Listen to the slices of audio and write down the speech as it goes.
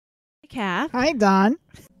Kath. Hi, Don.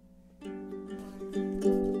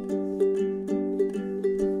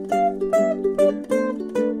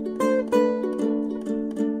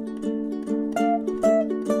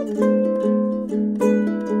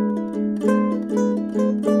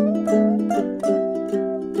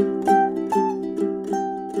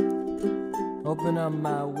 Open up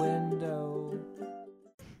my window.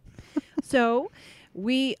 So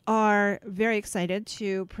we are very excited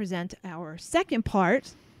to present our second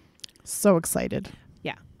part. So excited.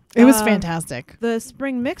 Yeah. It was fantastic. The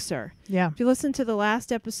spring mixer. Yeah. If you listen to the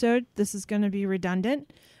last episode, this is going to be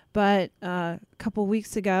redundant, but a couple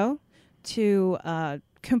weeks ago, to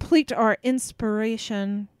complete our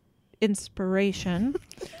inspiration. What's an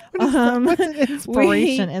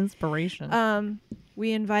inspiration?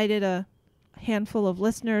 We invited a handful of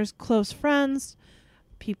listeners, close friends,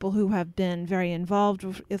 people who have been very involved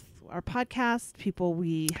with our podcast, people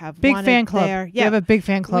we have Big wanted fan club. their, We have a big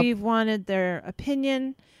fan club. We've wanted their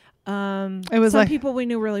opinion. It was some like people we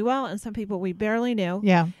knew really well and some people we barely knew.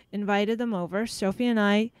 Yeah. Invited them over. Sophie and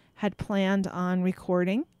I had planned on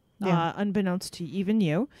recording, unbeknownst to even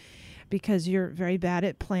you, because you're very bad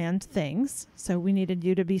at planned things. So we needed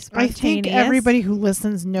you to be I spontaneous. think everybody who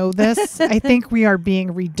listens know this. I think we are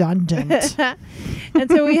being redundant. And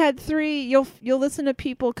so we had three. You'll listen to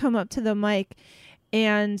people come up to the mic,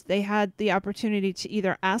 and they had the opportunity to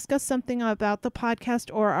either ask us something about the podcast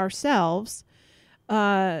or ourselves.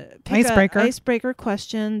 Pick icebreaker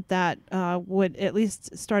question that would at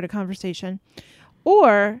least start a conversation,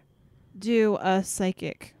 or do a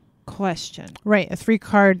psychic question. Right. A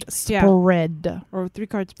 3-card spread. Or a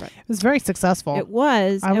 3-card spread. It was very successful. It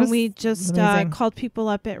was. We just amazing. called people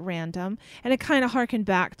up at random. And it kind of harkened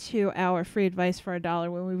back to our free advice for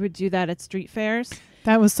 $1 when we would do that at street fairs.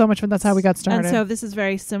 That was so much fun. That's how we got started. And so this is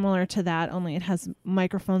very similar to that, only it has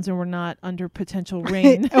microphones and we're not under potential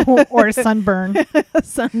rain. or sunburn.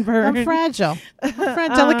 Sunburn. I'm fragile.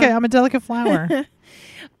 I'm a delicate flower.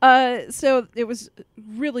 So it was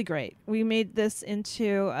really great. We made this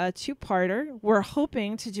into a 2-parter. We're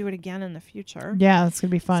hoping to do it again in the future. Yeah, it's going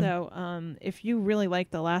to be fun. So if you really like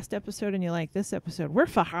the last episode and you like this episode, we're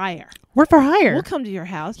for hire. We're for hire. We'll come to your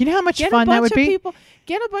house. You know how much fun that would be?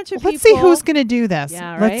 Get a bunch of people. Let's see who's going to do this.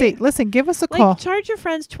 Yeah, Let's see. right? Listen, give us a call. Charge your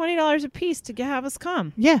friends $20 a piece to have us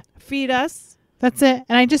come. Yeah. Feed us. That's it.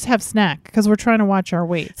 And I just have snack because we're trying to watch our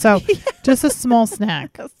weight. So just a small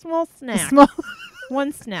snack. A small snack.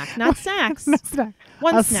 One snack, not snacks. No snack.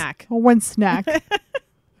 One snack. One snack.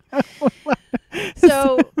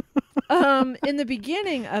 So, in the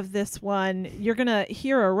beginning of this one, you're going to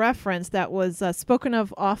hear a reference that was spoken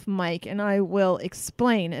of off mic, and I will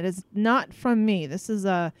explain. It is not from me. This is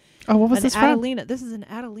what was this from? Adelina. This is an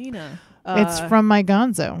Adelina. It's from my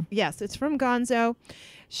Gonzo. Yes, it's from Gonzo.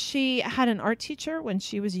 She had an art teacher when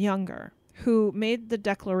she was younger who made the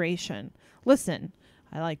declaration, listen,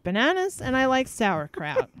 I like bananas and I like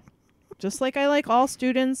sauerkraut. Just like I like all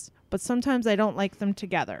students, but sometimes I don't like them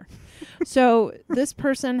together. So this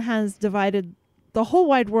person has divided the whole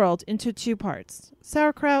wide world into 2 parts,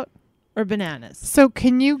 sauerkraut or bananas. So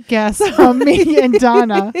can you guess from me and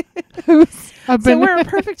Donna who's a banana? So we're a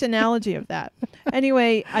perfect analogy of that.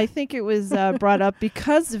 Anyway, I think it was brought up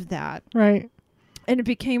because of that. Right. And it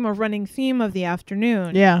became a running theme of the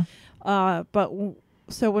afternoon. Yeah.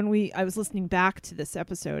 So when I was listening back to this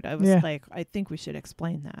episode, I was like, I think we should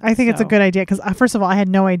explain that. I think it's a good idea because first of all, I had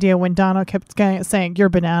no idea when Donna kept saying, "You're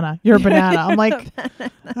banana, you're banana." I'm like,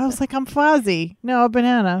 I was like, I'm fuzzy. No, a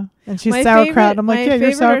banana, and she's sauerkraut. I'm like, yeah,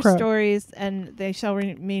 you're sauerkraut. Are stories, and they shall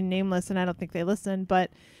remain nameless, and I don't think they listen.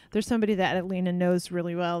 But there's somebody that Adelina knows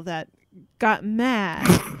really well that got mad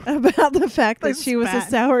about the fact that she was a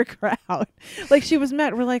sauerkraut. Like she was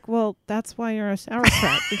mad. We're like, well, that's why you're a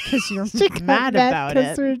sauerkraut because you're mad about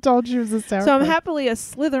it. We told you was a sauerkraut. So I'm happily a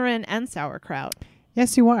Slytherin and sauerkraut.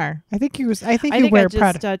 Yes, you are. I think you I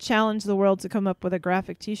just challenged the world to come up with a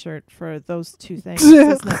graphic T-shirt for those 2 things.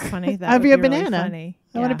 Isn't that funny? That I'd be a banana. Really funny.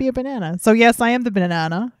 I want to be a banana. So yes, I am the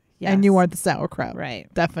banana, and you are the sauerkraut.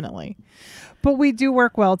 Right. Definitely. But we do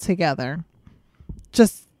work well together.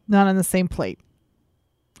 Just not on the same plate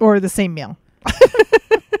or the same meal.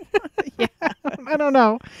 Yeah. I don't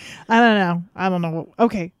know.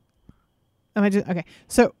 Okay. Okay.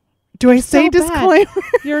 So do I say disclaimer?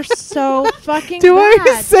 You're so fucking do bad.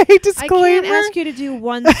 I say disclaimer? I can't ask you to do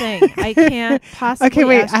one thing. I can't possibly Okay,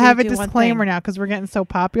 wait. ask I have you a to do disclaimer now because we're getting so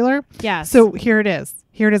popular. Yes. So here it is.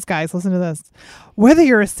 Here it is, guys. Listen to this. Whether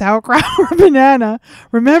you're a sauerkraut or a banana,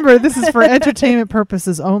 remember this is for entertainment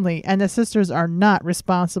purposes only, and the sisters are not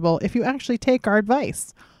responsible if you actually take our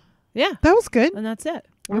advice. Yeah. That was good. And that's it.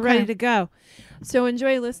 We're ready to go. So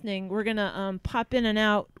enjoy listening. We're going to pop in and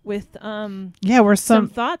out with we're some some.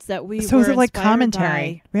 thoughts that we So were is it like inspired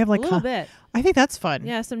commentary? We have by. like A little bit. I think that's fun.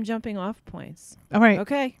 Yeah, some jumping off points. All right.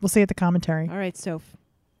 Okay. We'll see you at the commentary. All right, Soph.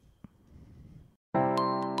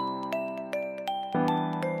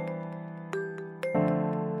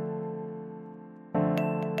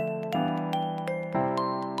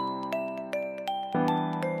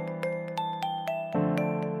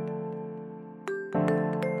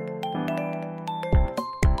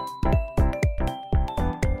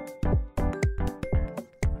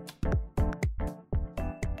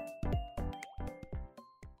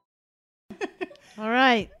 All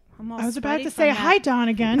right. I'm all I was about sweaty to from say that. hi, Don,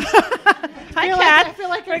 again. Hi, feel like- Kat. I feel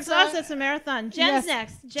like We're it's, exhausted. It's a marathon. Jen's yes.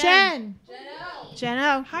 next. Jen. Jen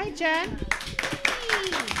O. Hi, Jen.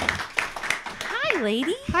 Hi,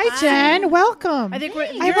 lady. Hi, Jen. Welcome. I think we're,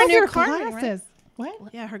 I you're a love new your card reading, right? glasses.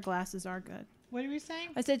 What? Yeah, her glasses are good. What are we saying?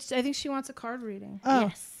 I said I think she wants a card reading. Oh,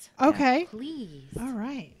 Yes. okay. Please. All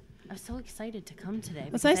right. I'm so excited to come today. It's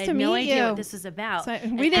because nice I to had no meet idea you. what this was about. So,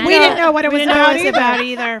 And we didn't know what it we was didn't know about what it was either. about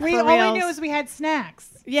either. We for all we reals. knew is we had snacks.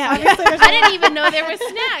 Yeah. Obviously, there's I didn't even know there were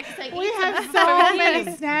snacks. I we ate have some so already.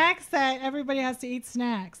 many snacks that everybody has to eat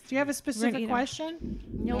snacks. Do you have a specific eat 'em. question?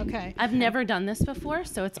 Nope. Okay. I've never done this before,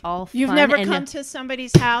 so it's all fun. You've never and come to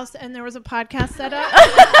somebody's house and there was a podcast set up?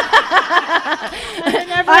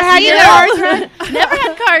 Never Us had either. yours. never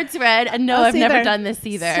had cards read, and no, Us I've never either. done this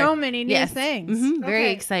either. So many new Yes. things. Very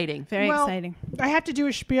Okay. exciting. Very Well, exciting. I have to do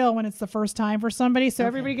a spiel when it's the first time for somebody, so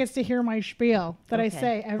everybody gets to hear my spiel that I Okay.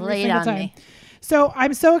 say every Lay it single on time. me. So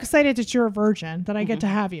I'm so excited that you're a virgin that I get to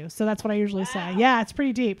have you. So that's what I usually say. Yeah, it's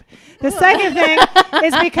pretty deep. The second thing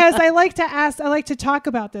is because I like to talk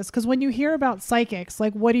about this because when you hear about psychics,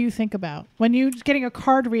 like what do you think about? When you're getting a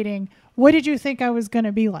card reading, what did you think I was going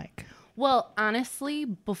to be like? Well, honestly,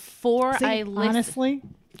 before See, I listened, honestly,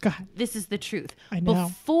 go ahead. this is the truth. I know.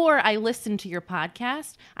 Before I listened to your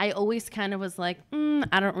podcast, I always kind of was like,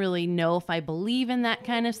 I don't really know if I believe in that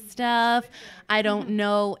kind of stuff. I don't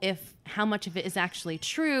know how much of it is actually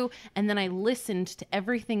true. And then I listened to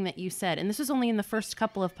everything that you said. And this was only in the first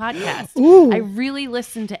couple of podcasts. Ooh. I really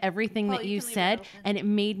listened to everything that you said, and it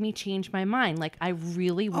made me change my mind. Like, I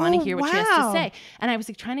really want to hear what she has wow. to say. And I was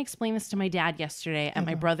like trying to explain this to my dad yesterday at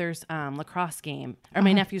my brother's lacrosse game, or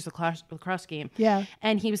my nephew's lacrosse game. Yeah.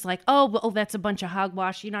 And he was like, oh, that's a bunch of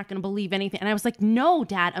hogwash. You're not going to believe anything. And I was like, no,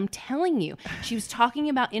 Dad, I'm telling you. She was talking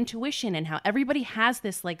about intuition and how everybody has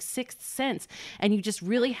this like sixth sense, and you just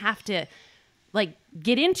really have to like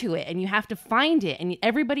get into it and you have to find it, and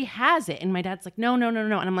everybody has it. And my dad's like, no. And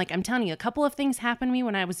I'm like, I'm telling you, a couple of things happened to me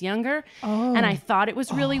when I was younger, and I thought it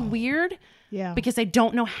was really weird. Yeah. Because I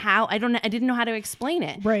don't know how, I didn't know how to explain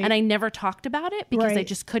it. Right. And I never talked about it because I Right.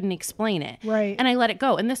 just couldn't explain it. Right. And I let it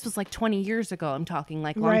go. And this was like 20 years ago. I'm talking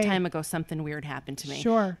like a long Right. time ago, something weird happened to me.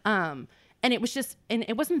 Sure. And it was just, and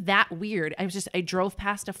it wasn't that weird. I drove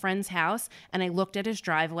past a friend's house and I looked at his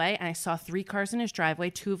driveway and I saw 3 cars in his driveway.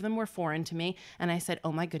 2 of them were foreign to me. And I said,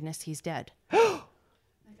 oh my goodness, he's dead.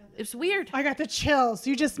 It was weird. I got the chills.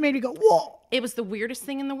 You just made me go, whoa. It was the weirdest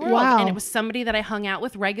thing in the world. Wow. And it was somebody that I hung out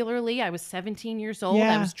with regularly. I was 17 years old.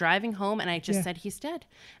 Yeah. I was driving home and I just Yeah. said, he's dead.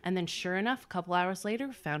 And then sure enough, a couple hours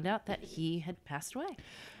later, found out that he had passed away.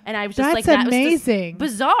 And I was just That's like, that amazing. was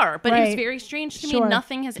just bizarre, but it was Right. very strange to Sure. me.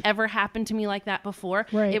 Nothing has ever happened to me like that before.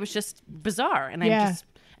 Right. It was just bizarre. And Yeah.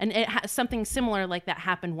 something similar like that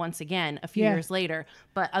happened once again a few Yeah. years later.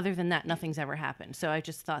 But other than that, nothing's ever happened. So I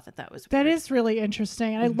just thought that was That weird. is really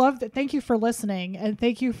interesting. And I love that. Thank you for listening. And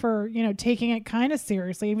thank you for, taking it kind of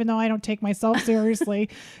seriously, even though I don't take myself seriously.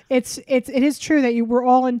 It is true that we're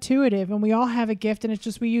all intuitive and we all have a gift, and it's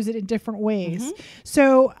just we use it in different ways.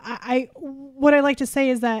 So what I like to say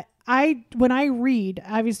is that when I read,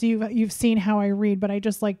 obviously you've seen how I read, but I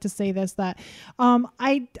just like to say this, that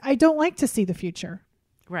I don't like to see the future.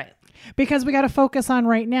 Right. Because we got to focus on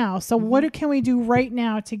right now. So what can we do right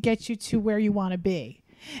now to get you to where you want to be?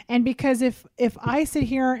 And because if I sit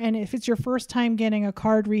here and if it's your first time getting a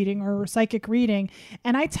card reading or a psychic reading,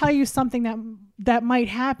 and I tell you something that might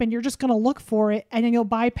happen, you're just going to look for it, and then you'll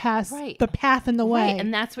bypass Right. the path in the way. Right,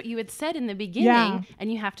 and that's what you had said in the beginning, Yeah.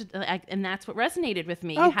 and you have to, and that's what resonated with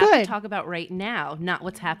me. Oh, you have good. to talk about right now, not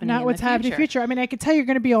what's happening. Not in what's the happening in future. the future. I mean, I could tell you're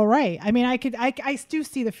going to be all right. I mean, I do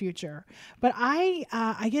see the future, but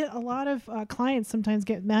I get a lot of clients sometimes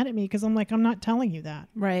get mad at me because I'm like, I'm not telling you that.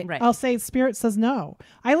 Right. Right. I'll say spirit says no.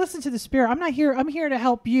 I listen to the spirit. I'm here to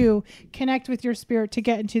help you connect with your spirit to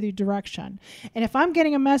get into the direction. And if I'm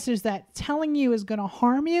getting a message that telling you is going to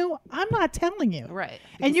harm you, I'm not telling you. Right.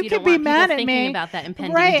 And Because you you could don't be want people mad at thinking me about that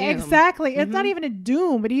impending right? doom. Exactly. It's not even a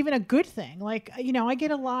doom, but even a good thing. Like I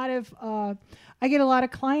get a lot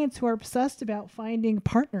of clients who are obsessed about finding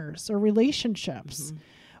partners or relationships.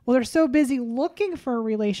 Well, they're so busy looking for a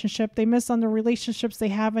relationship, they miss on the relationships they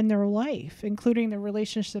have in their life, including the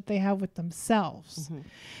relationship they have with themselves.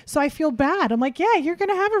 So I feel bad. I'm like, yeah, you're going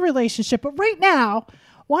to have a relationship. But right now,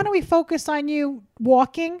 why don't we focus on you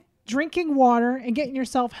walking, drinking water, and getting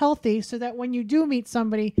yourself healthy so that when you do meet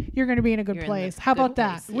somebody, you're going to be in a good You're in place. the How good about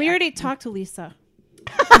that? place. We already talked to Lisa.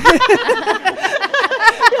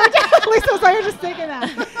 Lisa was like, I'm just thinking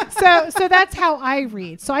that. So that's how I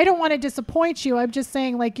read. So I don't want to disappoint you. I'm just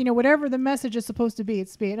saying, like, whatever the message is supposed to be,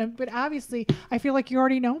 it's be. But obviously, I feel like you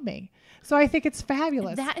already know me. So I think it's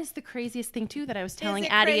fabulous. That is the craziest thing too that I was telling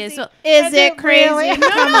it Addie crazy? is Is it crazy? really?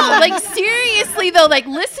 Come on. like seriously though, like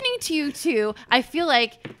listening to you two, I feel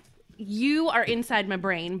like you are inside my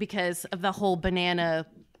brain because of the whole banana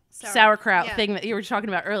sauerkraut yeah. thing that you were talking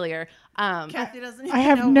about earlier. Kathy doesn't even I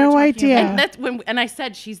have know what no we're talking idea. about. And that's when, and I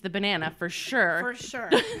said she's the banana for sure. For sure.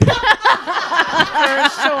 For sure.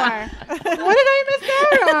 What did I miss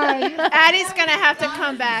out on? Addie's going to have to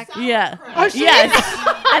come back. Yeah. Oh, she yes.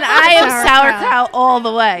 And I am Sauerkraut. sauerkraut all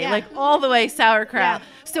the way, Yeah. like all the way sauerkraut. Yeah.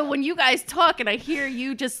 So when you guys talk and I hear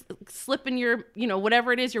you just slipping your,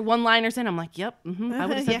 whatever it is, your one-liners in, I'm like, yep, I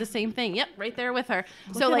would have said Yeah. the same thing. Yep, right there with her.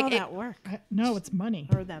 Look so at like all it- that work. No, it's money.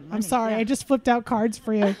 Or that I'm money, sorry. yeah. I just flipped out cards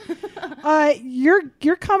for you.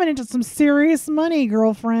 You're coming into some serious money,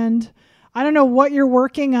 girlfriend. I don't know what you're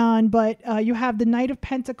working on, but you have the Knight of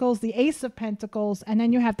Pentacles, the Ace of Pentacles, and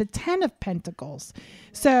then you have the Ten of Pentacles.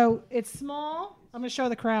 So it's small. I'm going to show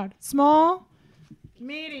the crowd. Small,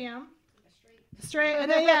 medium, straight, and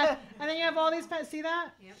then and then you have all these. See that?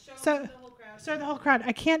 So the whole crowd.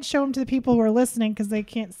 I can't show them to the people who are listening because they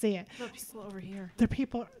can't see it. The people over here. They're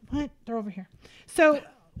people. What? They're over here. So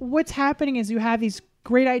what's happening is you have these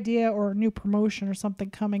great idea or a new promotion or something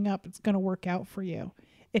coming up. It's going to work out for you.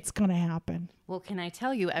 It's going to happen. Well, can I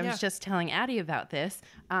tell you? I Yeah. was just telling Addie about this.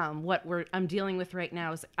 What I'm dealing with right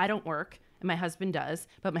now is I don't work, and my husband does,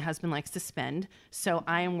 but my husband likes to spend. So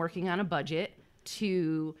I am working on a budget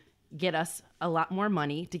to get us a lot more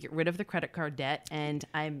money to get rid of the credit card debt, and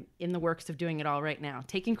I'm in the works of doing it all right now.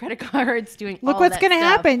 Taking credit cards, doing Look all what's that going to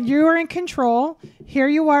stuff. happen. You are in control. Here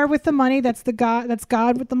you are with the money. That's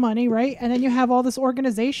God with the money, right? And then you have all this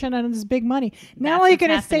organization and this big money. Not That's only are you what's going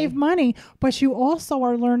to happening. save money, but you also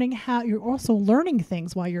are learning you're also learning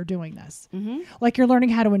things while you're doing this. Like you're learning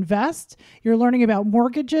how to invest. You're learning about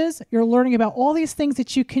mortgages. You're learning about all these things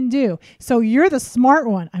that you can do. So you're the smart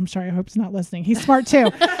one. I'm sorry. I hope he's not listening. He's smart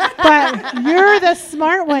too. But you're the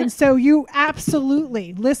smart one. So you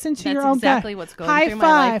absolutely listen to That's your own exactly gut. what's going High through five.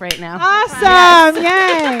 my life right now. Awesome.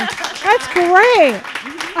 Yay. That's great.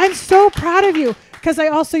 I'm so proud of you because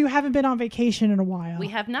you haven't been on vacation in a while. We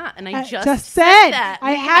have not, and I just said that.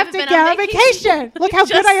 I We have haven't to been get on on vacation. Look how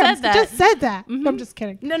Just good I am. said that. Just said that. I'm just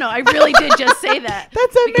kidding. No, I really did just say that.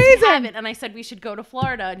 That's Because we amazing. haven't. And I said we should go to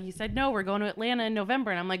Florida, and he said no, we're going to Atlanta in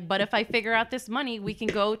November. And I'm like, but if I figure out this money, we can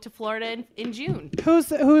go to Florida in June. Who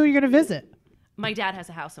are you going to visit? My dad has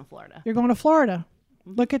a house in Florida. You're going to Florida.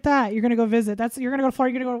 Look at that. You're going to go visit. You're going to go to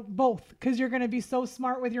Florida. You're going to go to both because you're going to be so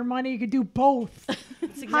smart with your money. You could do both.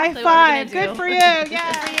 That's High exactly what we're five. gonna Good do. for you.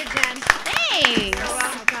 Yeah. Thanks.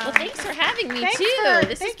 Well, thanks for having me Thanks too. for- This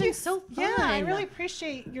has thank been you. so fun. Yeah, I really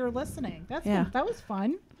appreciate your listening. That was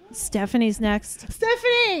fun. Stephanie's next.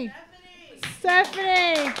 Stephanie.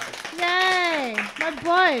 Yay. My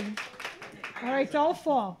bud. All right, don't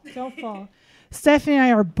fall. Stephanie and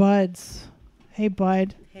I are buds. Hey,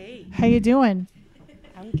 bud. Hey, How you doing?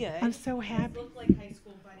 I'm good. I'm so happy. look like high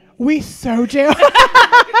school buddies. We so do.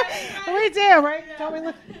 We do, right? Don't we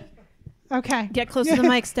look? Okay. Get close to the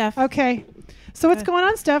mic, Steph. Okay. So what's going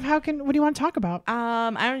on, Steph? What do you want to talk about?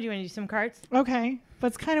 I don't do any some cards. Okay. But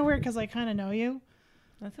it's kind of weird because I kind of know you.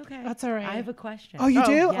 That's okay. That's all right. I have a question. Oh, you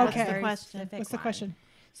do? Yeah, Okay. it's a very Question. specific What's the one. question?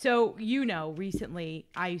 So, recently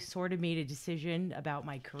I sort of made a decision about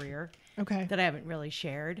my career Okay. that I haven't really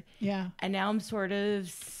shared. Yeah. And now I'm sort of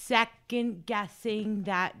second guessing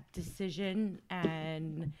that decision.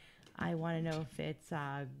 And I want to know if it's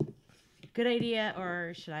a good idea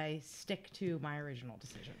or should I stick to my original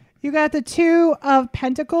decision? You got the Two of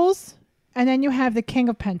Pentacles, and then you have the King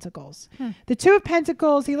of Pentacles. The Two of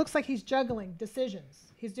Pentacles, he looks like he's juggling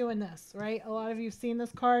decisions. He's doing this, right? A lot of you have seen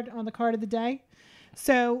this card on the card of the day.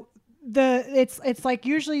 So it's like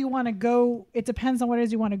usually you want to go, it depends on what it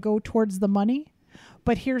is you want to go towards the money.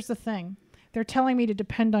 But here's the thing. They're telling me to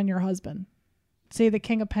depend on your husband. See the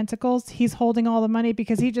King of Pentacles? He's holding all the money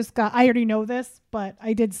because he just I already know this, but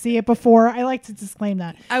I did see it before. I like to disclaim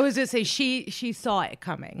that. I was going to say she saw it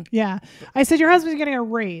coming. Yeah. I said, your husband's getting a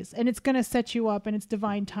raise and it's going to set you up and it's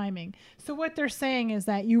divine timing. So what they're saying is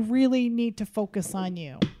that you really need to focus on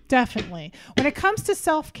you. Definitely. When it comes to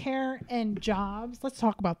self-care and jobs, let's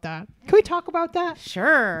talk about that. Can we talk about that?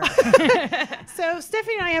 Sure. So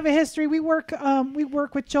Stephanie and I have a history. We work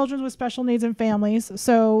with children with special needs and families.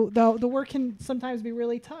 So the work can sometimes be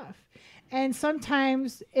really tough. And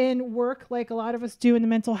sometimes in work, like a lot of us do in the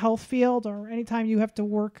mental health field, or anytime you have to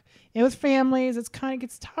work with families, it's kind of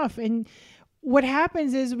gets tough. And what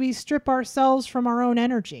happens is we strip ourselves from our own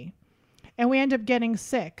energy. And we end up getting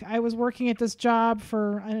sick. I was working at this job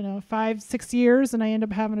for, 5-6 years, and I ended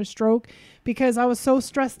up having a stroke because I was so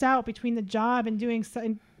stressed out between the job and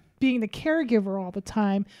being the caregiver all the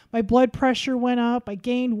time. My blood pressure went up. I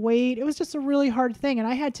gained weight. It was just a really hard thing, and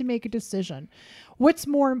I had to make a decision. What's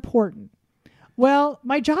more important? Well,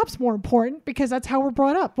 my job's more important because that's how we're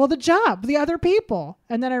brought up. Well, the job, the other people.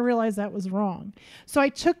 And then I realized that was wrong. So I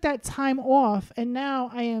took that time off, and now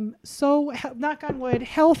I am so, knock on wood,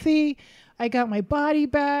 healthy. I got my body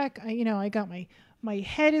back. I got my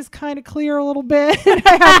head is kind of clear a little bit.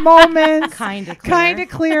 I have moments. Kind of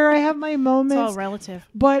clear. I have my moments. It's all relative.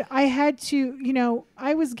 But I had to,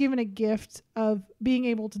 I was given a gift of being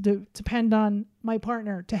able to depend on my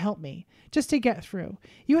partner to help me just to get through.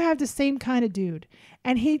 You have the same kind of dude,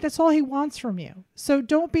 and that's all he wants from you. So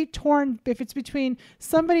don't be torn if it's between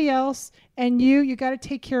somebody else and you. You got to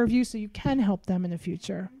take care of you so you can help them in the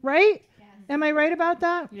future, right? Yes. Am I right about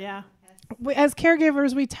that? Yeah. As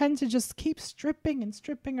caregivers, we tend to just keep stripping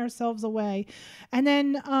ourselves away. And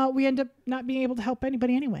then we end up not being able to help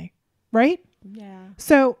anybody anyway. Right? Yeah.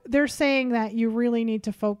 So they're saying that you really need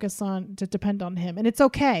to to depend on him. And it's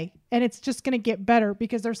okay. And it's just going to get better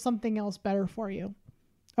because there's something else better for you.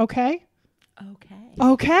 Okay?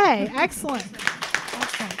 Okay. Excellent.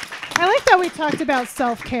 I like that we talked about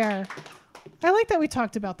self-care. I like that we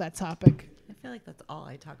talked about that topic. I feel like that's all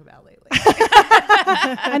I talk about lately.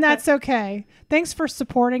 And that's okay. Thanks for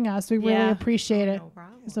supporting us. We really appreciate it. No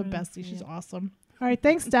problem. She's a bestie. She's awesome. All right.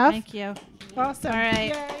 Thanks, Steph. Thank you. Awesome. All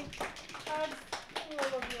right. Yay. I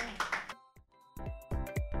love you.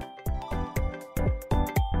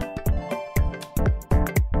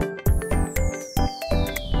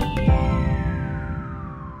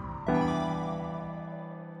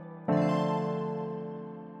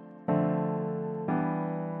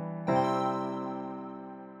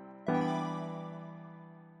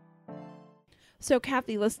 So,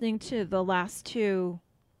 Kathy, listening to the last two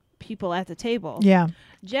people at the table, Yeah.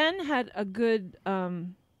 Jen had a good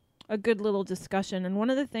little discussion, and one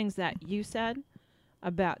of the things that you said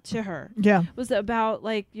about to her Yeah. was about,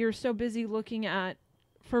 like, you're so busy looking at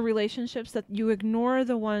for relationships that you ignore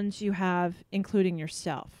the ones you have, including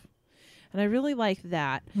yourself. And I really like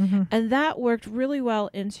that. Mm-hmm. And that worked really well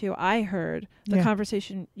into, I heard, the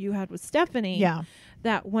conversation you had with Stephanie. Yeah.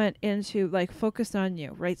 That went into, like, focus on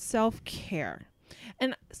you, right? Self-care.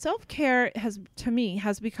 And self-care to me,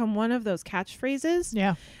 has become one of those catchphrases.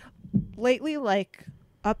 Yeah. Lately, like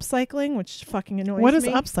upcycling, which fucking annoys me. What is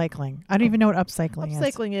upcycling? I don't even know what upcycling is.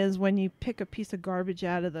 Upcycling is when you pick a piece of garbage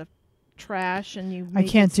out of the trash and you I make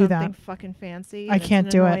can't it do something that. fucking fancy. I and it's can't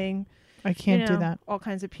an do it. annoying, I can't do that. All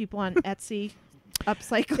kinds of people on Etsy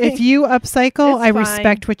upcycling. If you upcycle, It's I fine.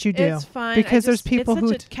 respect what you do. It's fine. Because there's people it's who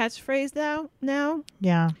such a catchphrase now.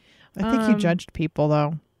 Yeah. I think you judged people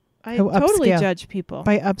though I who totally upscale judge people.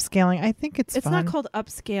 by upscaling. I think it's It's fun. not called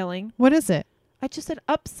upscaling. What is it? I just said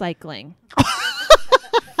upcycling.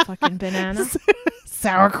 Fucking banana.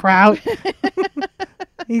 Sauerkraut.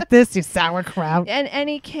 Eat this, you sauerkraut. In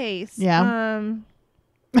any case, Upscaling.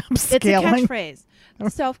 it's a catchphrase.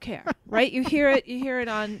 Self-care, right? You hear it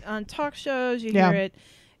on talk shows, you hear it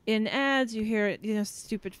in ads, you hear it,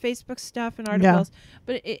 stupid Facebook stuff and articles.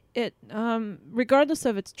 But it regardless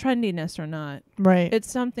of its trendiness or not, Right. it's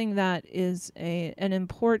something that is an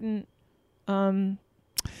important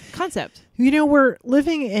concept. We're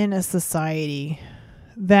living in a society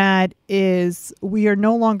that we are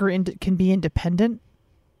no longer can be independent.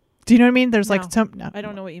 Do you know what I mean? There's like No, I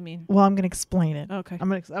don't know what you mean. Well, I'm going to explain it. Okay. I'm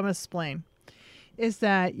going to explain. Is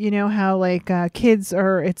that how like kids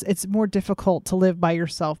it's more difficult to live by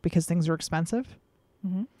yourself because things are expensive.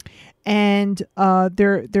 Mm-hmm. And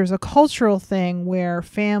there's a cultural thing where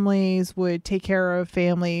families would take care of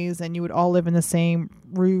families and you would all live in the same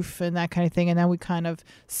roof and that kind of thing. And then we kind of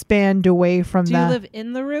spanned away from Do that. you live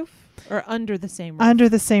in the roof or under the same roof? Under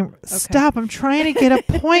the same. Okay. Stop. I'm trying to get a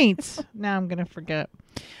point. Now I'm going to forget.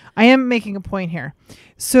 I am making a point here.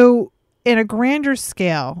 So in a grander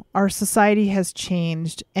scale, our society has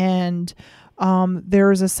changed and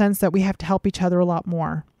there is a sense that we have to help each other a lot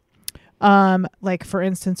more. Like for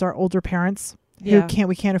instance, our older parents we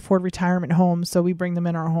can't afford retirement homes, so we bring them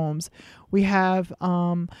in our homes. We have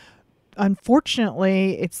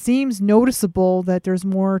unfortunately, it seems noticeable that there's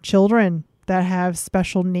more children that have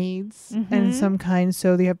special needs and some kind.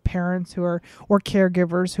 So they have parents who are, or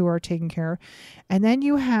caregivers who are taking care. And then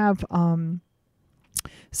you have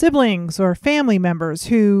siblings or family members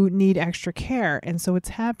who need extra care. And so what's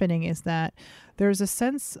happening is that there's a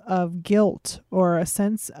sense of guilt or a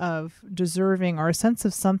sense of deserving or a sense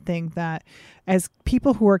of something that, as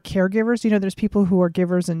people who are caregivers, there's people who are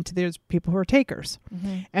givers and there's people who are takers.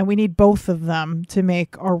 And we need both of them to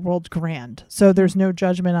make our world grand. So there's no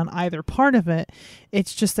judgment on either part of it.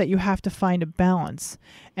 It's just that you have to find a balance.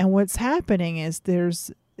 And what's happening is there's,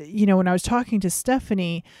 when I was talking to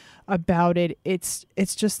Stephanie about it, it's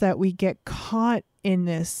just that we get caught in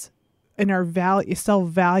this, in our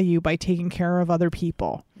self-value by taking care of other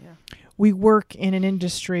people. Yeah. We work in an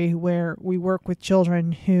industry where we work with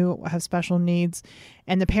children who have special needs,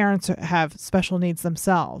 and the parents have special needs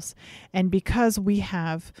themselves. And because we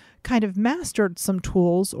have kind of mastered some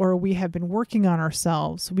tools, or we have been working on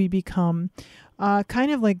ourselves, we become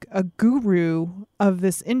kind of like a guru of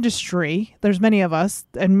this industry. There's many of us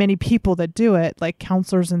and many people that do it, like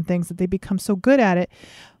counselors and things, that they become so good at it.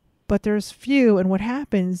 But there's few, and what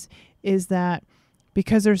happens is that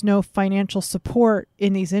because there's no financial support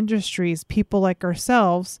in these industries, people like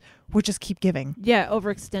ourselves will just keep giving. Yeah,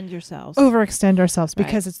 overextend ourselves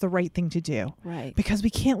because it's the right thing to do. Right. Because we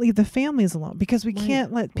can't leave the families alone. Because we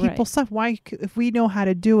can't let people suffer. Why, if we know how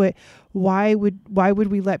to do it, why would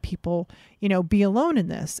we let people, be alone in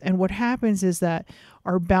this? And what happens is that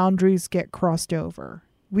our boundaries get crossed over.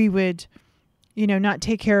 We would, not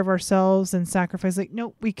take care of ourselves and sacrifice. Like,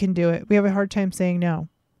 nope, we can do it. We have a hard time saying no,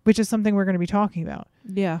 which is something we're going to be talking about.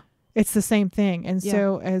 Yeah. It's the same thing. And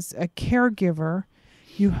so as a caregiver,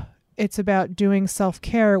 it's about doing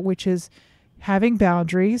self-care, which is having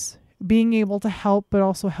boundaries, being able to help, but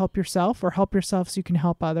also help yourself, or help yourself so you can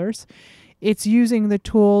help others. It's using the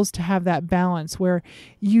tools to have that balance where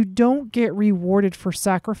you don't get rewarded for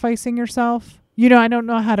sacrificing yourself. I don't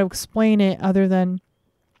know how to explain it other than,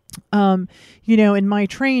 in my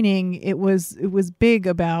training, it was big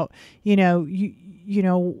about,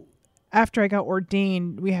 after I got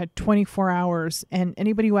ordained, we had 24 hours, and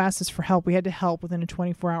anybody who asked us for help, we had to help within a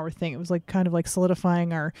 24-hour thing. It was like kind of like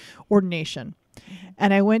solidifying our ordination.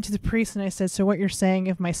 And I went to the priest and I said, so what you're saying,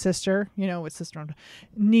 if my sister, what sister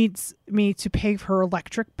needs me to pay her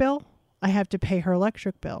electric bill, I have to pay her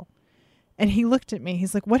electric bill. And he looked at me.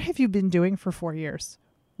 He's like, what have you been doing for 4 years?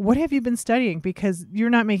 What have you been studying? Because you're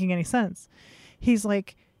not making any sense. He's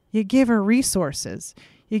like, you give her resources.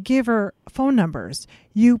 You give her phone numbers.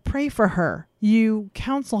 You pray for her. You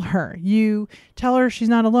counsel her. You tell her she's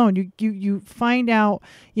not alone. You find out,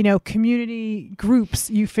 community groups.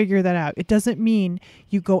 You figure that out. It doesn't mean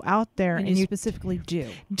you go out there and you specifically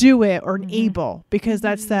do it or enable, because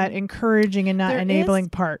that's that encouraging and not enabling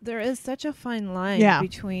part. There is such a fine line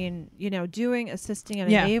between, doing, assisting, and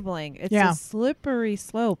enabling. It's a slippery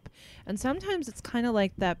slope. And sometimes it's kind of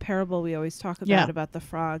like that parable we always talk about the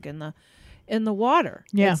frog and in the water.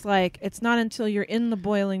 Yeah. It's like, it's not until you're in the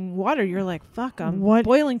boiling water, you're like, fuck, I'm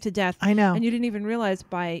boiling to death. I know. And you didn't even realize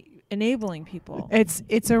by enabling people. It's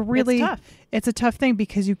a tough thing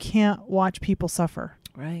because you can't watch people suffer.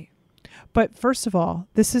 Right. But first of all,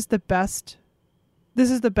 this is the best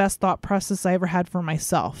thought process I ever had for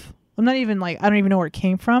myself. I'm not even I don't even know where it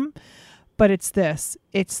came from, but it's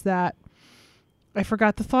that I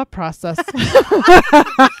forgot the thought process.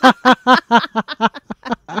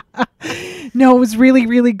 No, it was really,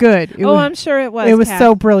 really good. I'm sure it was. It was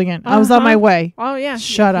so brilliant. I was on my way. Oh, yeah.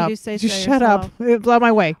 Shut up. Just shut up. It was on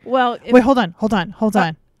my way. Well, wait, hold on.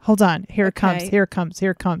 Here it comes.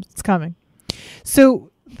 It's coming.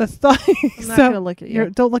 So the thought. I'm not going to look at you.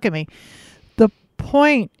 Don't look at me. The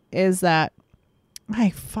point is that I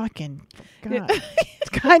fucking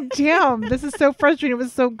God damn. This is so frustrating. It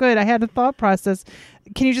was so good. I had a thought process.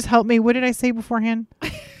 Can you just help me? What did I say beforehand? I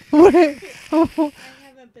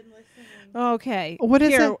haven't been listening. Okay. What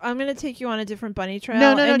is it? I'm going to take you on a different bunny trail.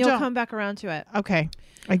 No, and you'll don't. come back around to it. Okay.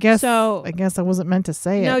 I guess I wasn't meant to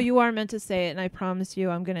say it. No, you are meant to say it, and I promise you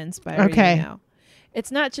I'm going to inspire you now.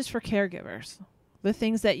 It's not just for caregivers. The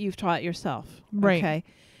things that you've taught yourself. Right.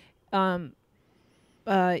 Okay.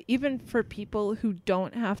 Even for people who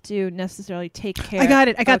don't have to necessarily take care. I got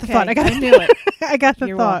it. I got the thought. I knew it. I got the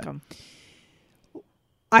You're thought. Welcome.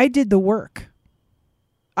 I did the work.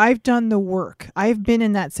 I've done the work. I've been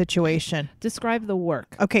in that situation. Describe the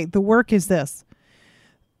work. Okay, the work is this.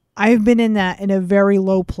 I've been in a very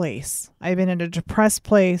low place. I've been in a depressed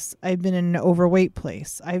place. I've been in an overweight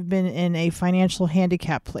place. I've been in a financial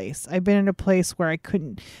handicap place. I've been in a place where I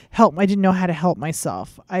couldn't help. I didn't know how to help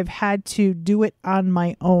myself. I've had to do it on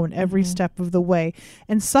my own every step of the way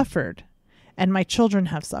and suffered. And my children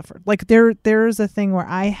have suffered. Like there's a thing where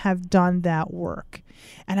I have done that work.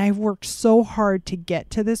 And I've worked so hard to get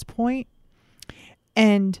to this point.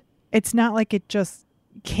 And it's not like it just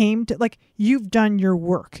came to, like, you've done your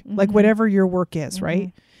work, like whatever your work is,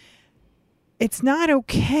 right? It's not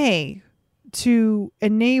okay to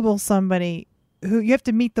enable somebody who you have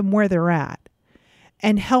to meet them where they're at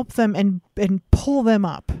and help them and pull them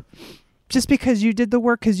up just because you did the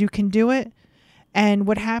work, because you can do it. And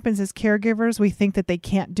what happens is caregivers, we think that they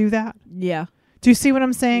can't do that. Yeah. Do you see what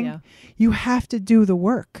I'm saying? Yeah. You have to do the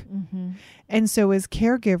work. And so as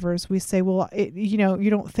caregivers, we say, well, you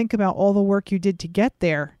don't think about all the work you did to get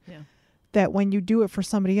there. Yeah. That when you do it for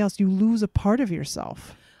somebody else, you lose a part of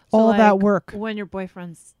yourself. So, all like, that work. when your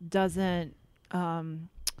boyfriend doesn't Does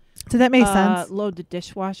that make sense? load the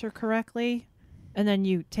dishwasher correctly, and then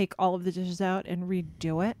you take all of the dishes out and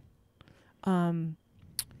redo it,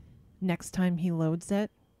 next time he loads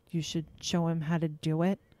it, you should show him how to do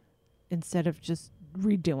it instead of just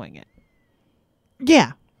redoing it.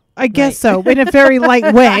 Yeah. I guess so, in a very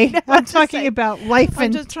light way. I'm talking saying. about life I'm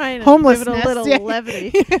and just trying to homelessness. give it a little Yeah.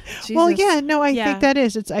 levity. Well, Jesus. yeah, no, I Yeah. think that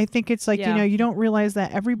is. I think it's like, Yeah. you don't realize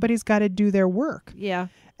that everybody's got to do their work. Yeah.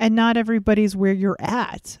 And not everybody's where you're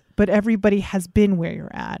at, but everybody has been where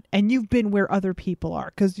you're at. And you've been where other people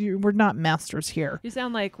are, because we're not masters here. You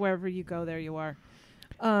sound like wherever you go, there you are.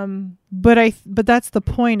 But that's the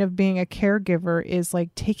point of being a caregiver, is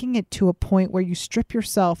like taking it to a point where you strip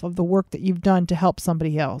yourself of the work that you've done to help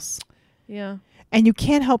somebody else. Yeah. And you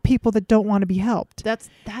can't help people that don't want to be helped. That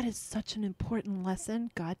is such an important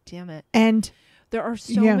lesson. God damn it. And There are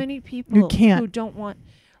so Yeah, many people can't. who don't want,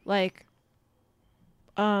 like,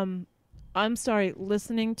 I'm sorry,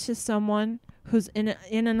 listening to someone who's in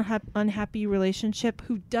an unhappy relationship,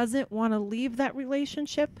 who doesn't want to leave that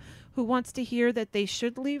relationship, who wants to hear that they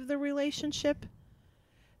should leave the relationship.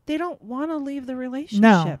 They don't want to leave the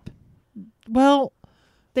relationship. well,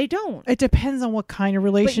 They don't. it depends on what kind of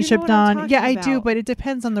relationship, what I'm Don. Yeah, I talking do, about. but it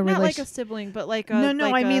depends on the Not like a relationship. sibling, but like a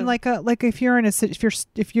No, I mean like if you're in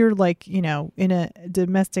if you're like, in a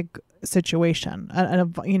domestic situation,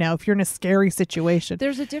 if you're in a scary situation.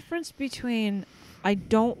 there's a difference between I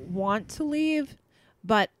don't want to leave,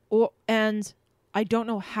 and I don't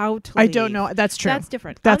know how to leave. I don't know. That's true. That's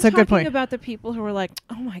different. That's I'm a good talking point. about the people who are like,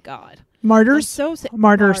 oh my God. Martyrs. I'm so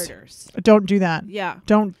Martyrs. Don't do that. Yeah.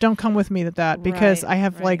 Don't come with me with that, because Right, I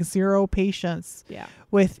have like right. zero patience Yeah.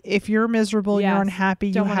 with, if you're miserable, Yes. you're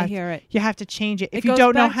unhappy, Don't you want to have hear it. you have to change it. If It you goes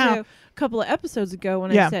don't know back how, to a couple of episodes ago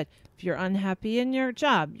when Yeah. I said, if you're unhappy in your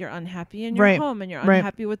job, you're unhappy in your Right, home, and you're right.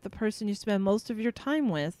 unhappy with the person you spend most of your time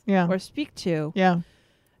with Yeah. or speak to. yeah, you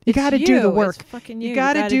it's got to do the you. work. It's fucking You you.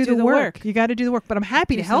 got to gotta do the work. You got to do the work. But I'm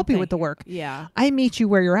happy Do to help you something. with the work. Yeah. I meet you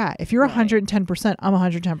where you're at. If you're Right. 110%, I'm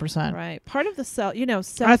 110%. Right. Part of the self-care.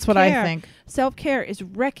 That's what I think. Self-care is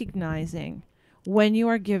recognizing when you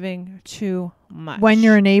are giving too much. When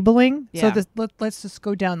you're enabling, Yeah. let's just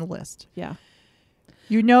go down the list. Yeah.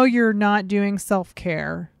 You're not doing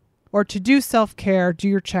self-care, or to do self-care, do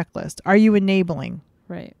your checklist. Are you enabling?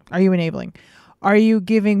 Right. Are you enabling? Are you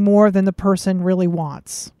giving more than the person really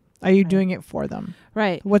wants? Are you Right. doing it for them?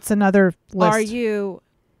 Right. What's another list?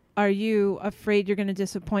 Are you afraid you're going to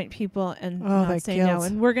disappoint people and Oh, not that say no? guilt.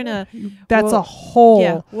 And we're gonna. That's we'll- a whole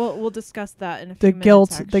Yeah. We'll discuss that in a few the minutes. guilt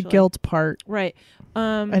the actually. guilt part, Right.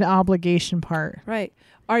 an obligation part. Right.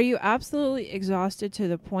 Are you absolutely exhausted to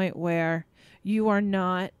the point where you are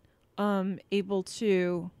not able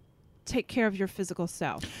to take care of your physical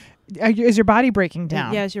self? Is your body breaking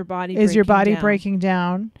down? Yeah, is your body Is your body down? breaking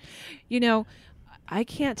down? You know, I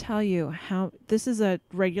can't tell you how. This is a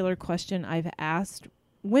regular question I've asked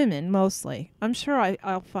women mostly. I'm sure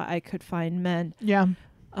I could find men. Yeah.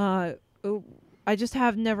 I just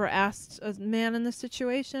have never asked a man in this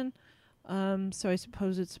situation. So I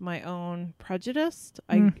suppose it's my own prejudice.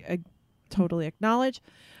 I totally acknowledge.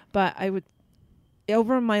 But I would,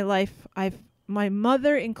 over my life, my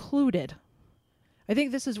mother included, I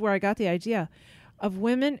think this is where I got the idea of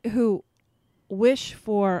women who wish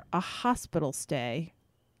for a hospital stay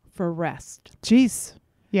for rest. Jeez.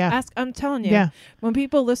 Yeah. I'm telling you, Yeah. when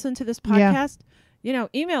people listen to this Yeah. podcast,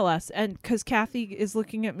 email us. And because Kathy is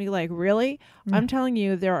looking at me like, really? Mm. I'm telling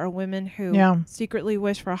you, there are women who Yeah. secretly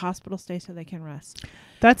wish for a hospital stay so they can rest.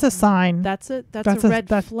 That's a sign. That's a red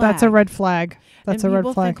flag. That's a red flag. That's and a red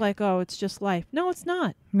people flag. think like, oh, it's just life. No, it's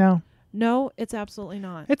not. No. No, it's absolutely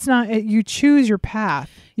not. It's not. You choose your path.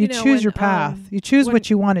 You, You know, choose when, your path. You choose when- what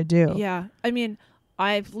you want to do. Yeah. I mean,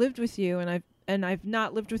 I've lived with you and I've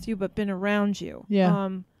not lived with you but been around you. Yeah.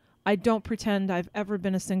 I don't pretend I've ever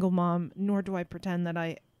been a single mom, nor do I pretend that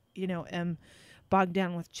I, am bogged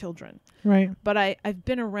down with children. Right. But I've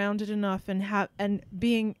been around it enough and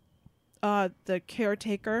being the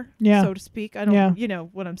caretaker, Yeah. so to speak. I don't Yeah. you know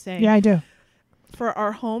what I'm saying. Yeah, I do. For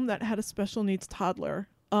our home that had a special needs toddler,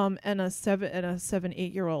 and a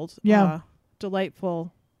 8-year-old, Yeah.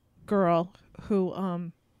 delightful girl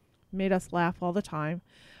who made us laugh all the time.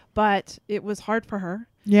 But it was hard for her,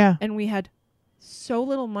 Yeah. and we had so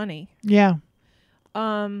little money. Yeah.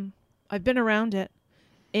 I've been around it,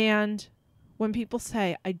 and when people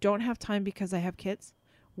say I don't have time because I have kids,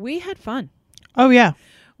 we had fun. Oh, yeah.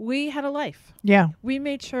 We had a life. Yeah. We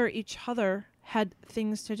made sure each other had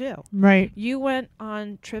things to do. Right. You went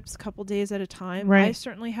on trips a couple days at a time. Right. I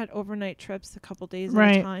certainly had overnight trips a couple days at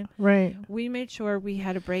Right. a time. Right. We made sure we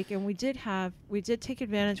had a break, and we did take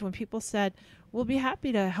advantage when people said, we'll be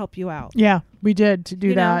happy to help you out. Yeah. We did to do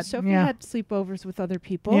You know, that. Sophie yeah. had sleepovers with other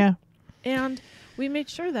people. Yeah. And we made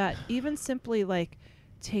sure that even simply like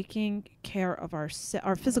taking care of our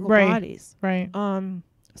physical Right. bodies. Right.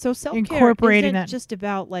 So self-care Incorporating isn't that. just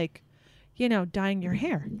about like, dyeing your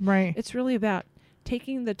hair. Right. It's really about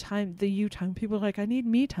taking the time, the you time. People are like, I need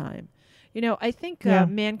me time. I think Yeah.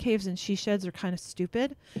 man caves and she sheds are kind of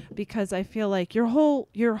stupid because I feel like your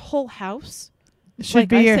whole house Should like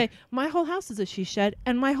be I your, say, my whole house is a she shed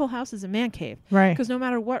and my whole house is a man cave. right. Because no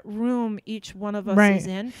matter what room each one of us Right. is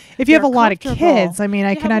in, If you have a they're lot of comfortable. kids, I mean,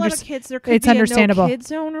 I you can have a lot of understand. kids, there could it's be understandable. a no kid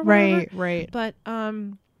zone or whatever. Right. Right. But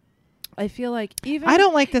I feel like even I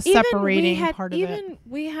don't like the even separating we had, part of it. even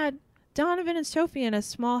we had Donovan and Sophie in a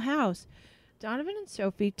small house. Donovan and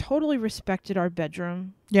Sophie totally respected our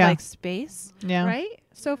bedroom Yeah. space. Yeah. Right?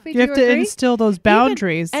 Sophie, You do have you to agree? instill those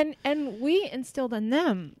boundaries. And we instilled in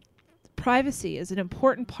them privacy is an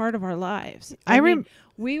important part of our lives. I mean,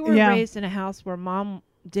 we were yeah. raised in a house where mom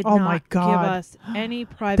did Oh not my give God. us any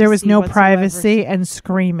privacy. There was no whatsoever. privacy and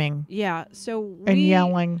screaming Yeah, so and we,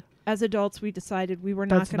 yelling. as adults, we decided we were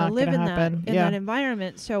not That's going to not live gonna in happen. that Yeah.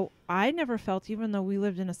 environment. So I never felt, even though we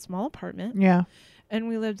lived in a small apartment Yeah. and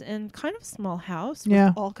we lived in kind of a small house Yeah.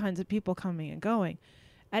 with all kinds of people coming and going,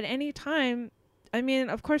 at any time. I mean,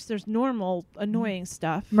 of course, there's normal annoying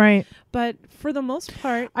stuff, Right. but for the most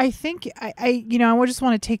part, I think I just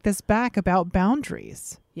want to take this back about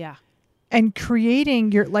boundaries yeah. and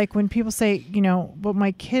creating your, like when people say, well,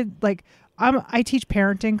 my kid, like I teach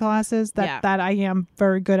parenting classes that I am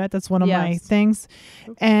very good at. That's one of my Yes. things.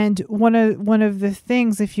 And one of the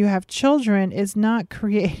things, if you have children, is not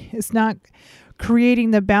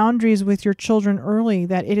creating the boundaries with your children early,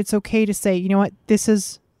 that it's okay to say, you know what, this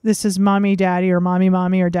is mommy, daddy, or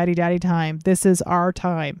mommy, or daddy time. This is our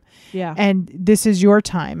time. Yeah. And this is your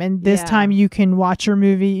time. And this Yeah. time you can watch your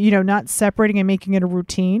movie, not separating and making it a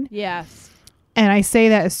routine. Yes. And I say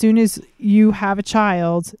that as soon as you have a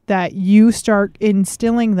child, that you start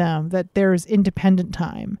instilling them that there's independent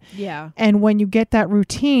time. Yeah. And when you get that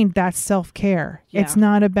routine, that's self-care. Yeah. It's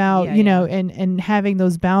not about, Yeah, and having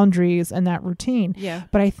those boundaries and that routine. Yeah.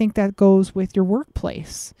 But I think that goes with your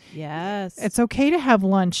workplace. Yes. It's okay to have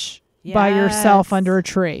lunch by yourself Yes. under a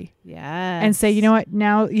tree Yes. and say, you know what,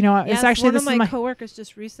 now, Yes, it's actually one this of my is my, coworkers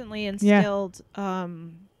just recently instilled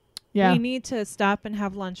yeah. we need to stop and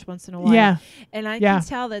have lunch once in a while. Yeah. And I Yeah. can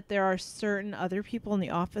tell that there are certain other people in the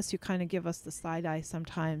office who kind of give us the side eye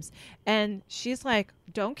sometimes. And she's like,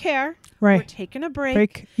 don't care. We're Right. taking a break.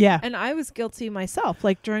 Break. Yeah. And I was guilty myself,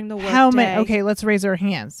 like during the work How day. many? Okay, let's raise our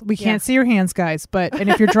hands. We Yeah. can't see your hands, guys. And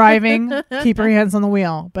if you're driving, keep your hands on the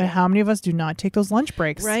wheel. But how many of us do not take those lunch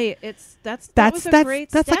breaks? Right. That was a That's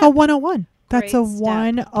great like step. a 101. That's a Great step.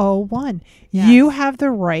 101. Yes. You have the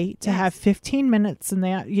right to Yes. have 15 minutes in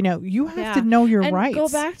that. You have Yeah. to know your and rights. go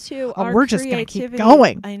back to our we're just gonna keep creativity.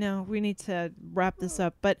 going. I know. We need to wrap this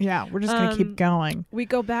up. But Yeah, we're just going to keep going. we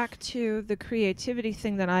go back to the creativity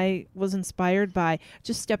thing that I was inspired by,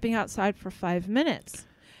 just stepping outside for 5 minutes.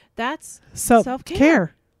 That's So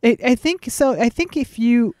self-care. I think so. I think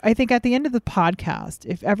at the end of the podcast,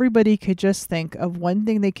 if everybody could just think of one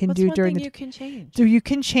thing they can What's do one during thing the you can change? you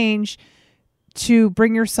can change to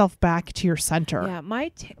bring yourself back to your center. Yeah,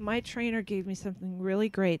 my trainer gave me something really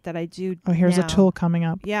great that I do. Oh, here's now. a tool coming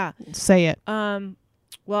up. Yeah. Say it.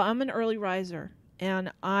 Well, I'm an early riser, and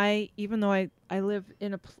even though I live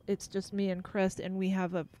in it's just me and Chris, and we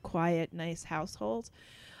have a quiet, nice household.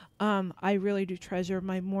 I really do treasure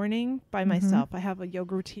my morning by myself. I have a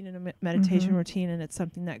yoga routine and a meditation routine, and it's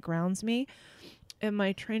something that grounds me. And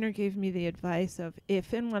my trainer gave me the advice of,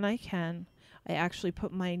 if and when I can, I actually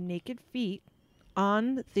put my naked feet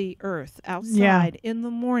on the earth outside in the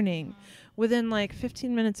morning within like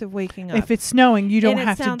 15 minutes of waking up. If it's snowing, you don't and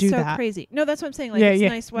have it to sounds do so that. crazy. No, that's what I'm saying. Like, Yeah, it's yeah.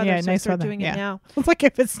 nice weather, Yeah, so nice I start weather. doing Yeah. it now. It's like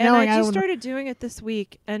if it's And snowing, I just don't- started doing it this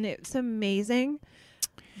week, and it's amazing.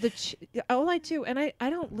 All I do, and I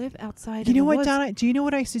don't live outside. You in know the what, woods. Donna? Do you know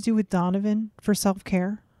what I used to do with Donovan for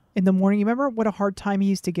self-care in the morning? You remember what a hard time he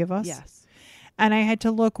used to give us? Yes. And I had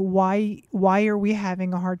to look, why are we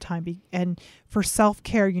having a hard time? And for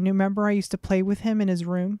self-care, remember I used to play with him in his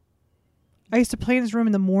room? I used to play in his room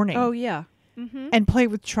in the morning. Oh yeah. Mm-hmm. And play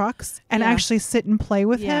with trucks and Yeah. actually sit and play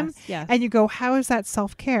with him. Yes. And you go, how is that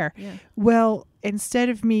self-care? Yeah. Well, instead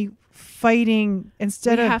of me fighting, We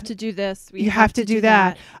have to do this. We you have to do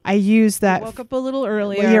that. I use I that. woke up a little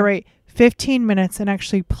earlier. Well, you're right. 15 minutes and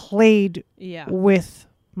actually played Yeah. with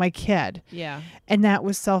my kid. Yeah. And that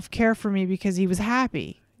was self-care for me because he was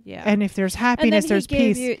happy. Yeah. And if there's And happiness, then there's he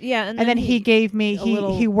gave peace. you, yeah. And then he gave me, a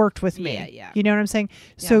little- he worked with me. Yeah, yeah. You know what I'm saying?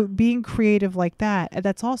 So Yeah. being creative like that,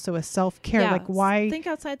 that's also a self-care. Yeah, Like why? think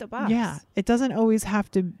outside the box. Yeah. It doesn't always have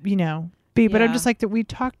to, be, but I'm Yeah. just like that. We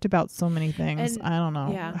talked about so many things. And- I don't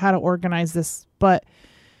know yeah. how to organize this, but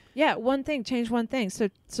Yeah, change one thing.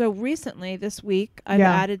 So recently this week I've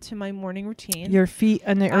Yeah. added to my morning routine. your feet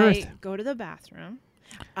on the earth. I go to the bathroom.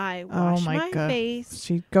 I Oh wash my my God. face.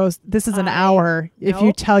 She goes, this is an I- hour. If you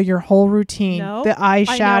Nope. tell your whole routine, No, the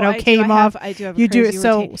eyeshadow came off. I do have a You do it. crazy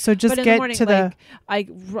So, routine. so just but in get the morning, to the,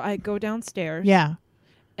 I go downstairs. yeah,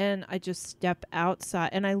 And I just step outside,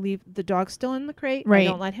 and I leave the dog still in the crate. Right.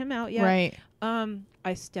 I don't let him out yet. right.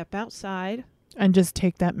 I step outside And just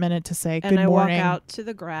take that minute to say, and good I morning. walk out to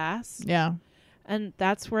the grass, Yeah. and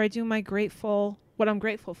that's where I do what I'm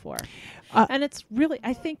grateful for. Uh, And it's really,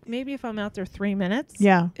 I think maybe if I'm out there 3 minutes,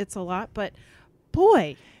 Yeah. it's a lot. But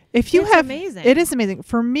boy, If you it's have, amazing. it is amazing.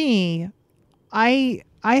 For me, I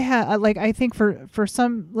have, I think for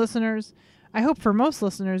some listeners, I hope for most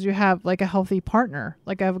listeners, you have like a healthy partner.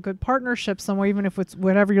 Like I have a good partnership somewhere, even if it's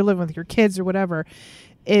whatever you're living with, your kids or whatever,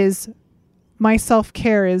 is my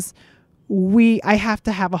self-care is I have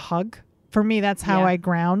to have a hug. For me, that's how Yeah. I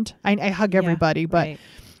ground. I hug Yeah, everybody, but right.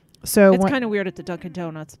 so It's when- kind of weird at the Dunkin'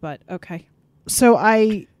 Donuts, but okay. so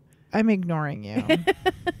I'm ignoring you.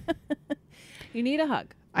 You need a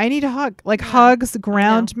hug. I need a hug. Like Yeah. hugs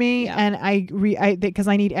ground me, Yeah. and because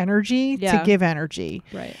I need energy to Yeah. give energy,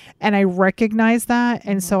 Right. and I recognize that,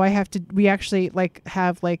 and Mm-hmm. so I have to. We actually like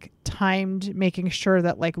have like timed making sure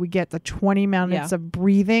that like we get the 20 minutes Yeah. of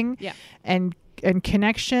breathing, Yeah. and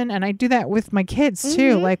connection, and I do that with my kids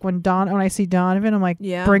too. Mhm. Like when I see Donovan, I'm like,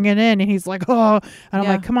 Yeah. bring it in, and he's like, oh, and I'm Yeah.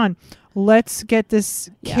 like, come on. Let's get this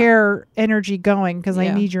Yeah. care energy going because I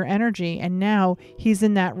Yeah. need your energy. And now he's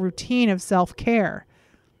in that routine of self-care.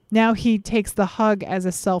 Now he takes the hug as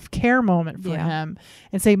a self-care moment for Yeah. him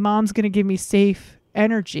and say, Mom's going to give me safe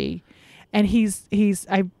energy. And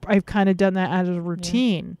I've kind of done that as a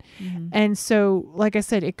routine. Mm-hmm. And so, like I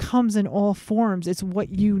said, it comes in all forms. It's what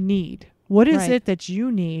you need. What is Right. it that you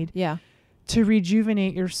need Yeah. to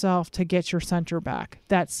rejuvenate yourself, to get your center back?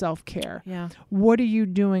 That's self-care. Yeah. What are you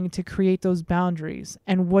doing to create those boundaries?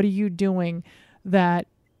 And what are you doing that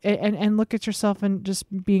and look at yourself and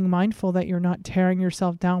just being mindful that you're not tearing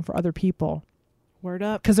yourself down for other people Word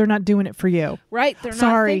up. because they're not doing it for you. Right. They're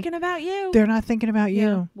Sorry. not thinking about you. They're not thinking about Yeah.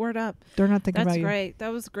 you. Word up. They're not thinking That's about great.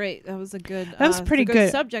 That was great. That was a good. That was it's pretty a good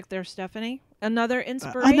good. subject there, Stephanie. Another you.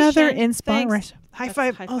 inspiration. Another Thanks. inspiration. High Let's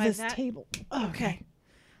five. high Oh, five this that. table. Okay.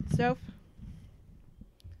 So.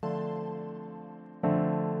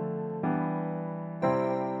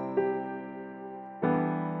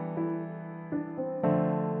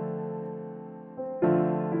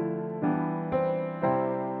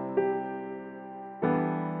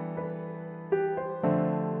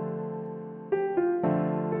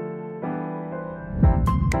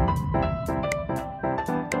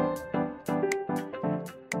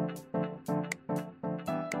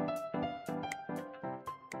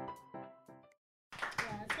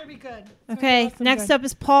 It's gonna be good. Okay. Next up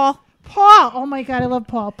is Paul. Paul. Oh my God, I love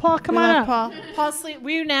Paul. Paul, come We on love up. Paul. Paul, sleep. Were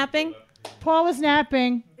you napping? Paul was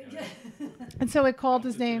napping, and so I called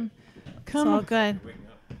his name. It's Come all on. good.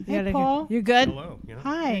 Hey, Paul. You good? Hello. You know,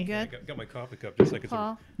 Hi. You good? got my coffee cup just like it's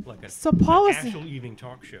Paul. like a So Paul an is. actual evening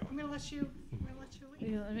talk show. I'm gonna let you.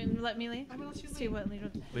 Let me leave. See what leader.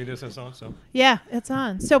 Lead us us on, so Yeah, it's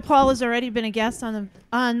on. So Paul has already been a guest on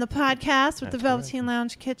the podcast with the That's Velveteen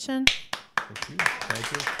Lounge Kitchen. thank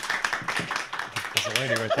you. There's a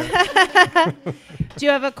lady right there. Do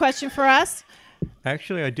you have a question for us?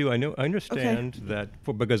 Actually, I do. I understand that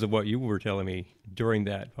because of what you were telling me during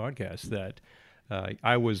that podcast that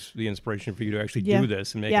I was the inspiration for you to actually Yeah. do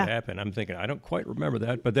this and make Yeah. it happen. I'm thinking, I don't quite remember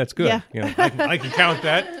that, but that's good. Yeah. You know, I can count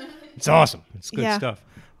that. It's awesome. It's good Yeah. stuff.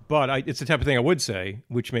 But it's the type of thing I would say,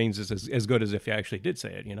 which means it's as good as if you actually did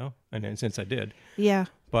say it, you know? And then since I did. Yeah.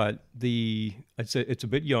 But I'd say it's a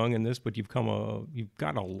bit young in this, but you've got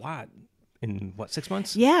a lot in, what, 6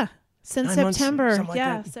 months? Yeah. Since 9 months, September. something like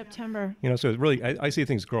yeah, that. September. You know, so it's really, I see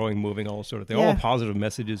things growing, moving, all sort of thing. Yeah. All positive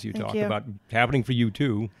messages you Thank talk you. about happening for you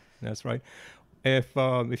too. That's right. If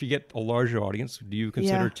you get a larger audience, do you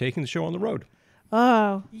consider Yeah. taking the show on the road?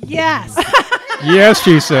 Oh. Yes. Yes,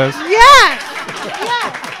 she says. Yes.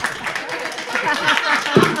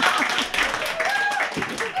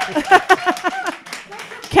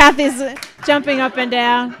 Kathy's jumping up and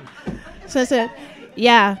down. So I said,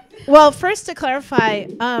 yeah. Well, first to clarify,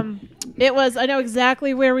 it was, I know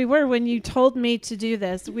exactly where we were when you told me to do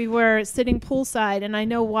this. We were sitting poolside, and I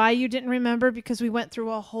know why you didn't remember, because we went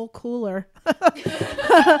through a whole cooler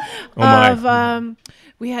my. of,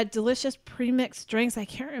 we had delicious pre-mixed drinks. I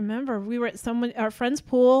can't remember. We were at our friend's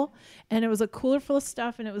pool, and it was a cooler full of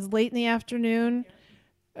stuff, and it was late in the afternoon.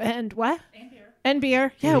 And what? And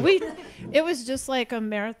beer. Yeah, it was just like a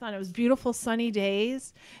marathon. It was beautiful sunny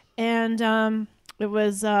days. And it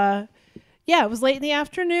was it was late in the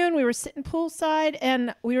afternoon. We were sitting poolside,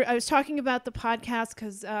 and I was talking about the podcast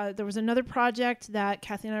because there was another project that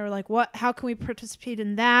Kathy and I were like, how can we participate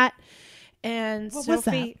in that? And What was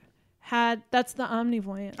Sophie that's the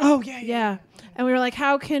Omnivoyant. Oh yeah. Yeah. And we were like,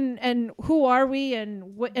 who are we?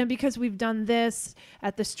 And because we've done this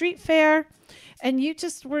at the street fair, and you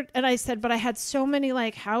just were, and I said, but I had so many,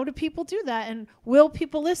 like, how do people do that? And will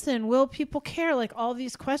people listen? Will people care? Like all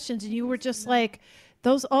these questions. And you were just like,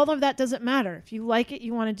 all of that doesn't matter. If you like it,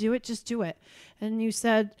 you want to do it, just do it. And you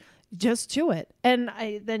said, just do it. And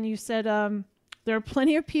then you said, there are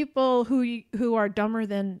plenty of people who are dumber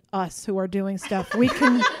than us who are doing stuff. We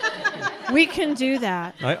can do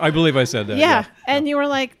that. I believe I said that. Yeah. And you were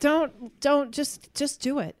like, don't just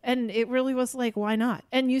do it. And it really was like, why not?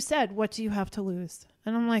 And you said, what do you have to lose?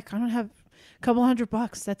 And I'm like, I don't have a couple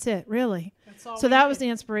 $100. That's it, really. So that was the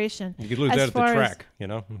inspiration. You could lose As that at the far as- track, you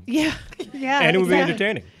know? Yeah. Yeah. And it would be exactly.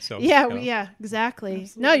 entertaining. So Yeah, you know. yeah,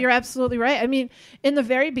 exactly. No, you're absolutely right. I mean, in the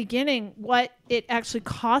very beginning, what it actually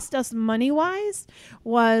cost us money-wise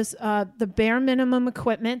was the bare minimum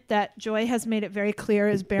equipment that Joy has made it very clear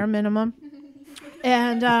is bare minimum.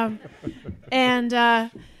 And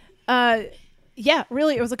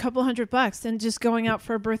really, it was a couple $100, and just going out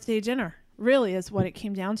for a birthday dinner really is what it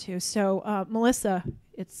came down to. So, Melissa,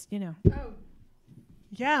 it's,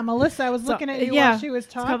 Yeah, Melissa, I was looking at you yeah, while she was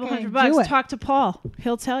it's talking. a couple Do $100. it. Talk to Paul.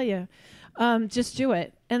 He'll tell you. Just do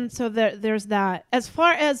it. And so there's that. As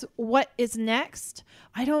far as what is next,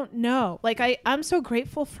 I don't know. Like, I'm so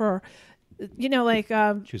grateful for,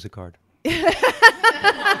 Choose a card.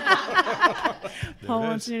 Paul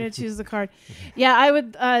wants you to choose the card. Yeah, I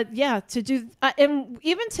would, to do, and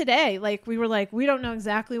even today, like, we were like, we don't know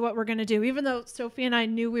exactly what we're going to do. Even though Sophie and I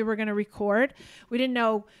knew we were going to record, we didn't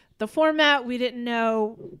know the format. We didn't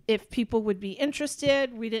know if people would be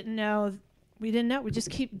interested. We didn't know. We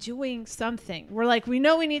just keep doing something. We're like, we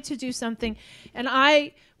know we need to do something. And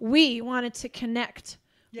we wanted to connect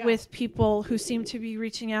with people who seem to be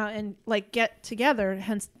reaching out and like get together,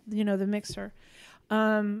 hence, the mixer.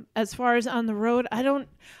 As far as on the road, I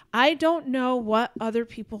don't know what other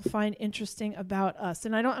people find interesting about us.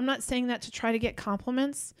 And I'm not saying that to try to get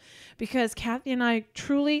compliments, because Kathy and I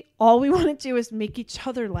truly, all we want to do is make each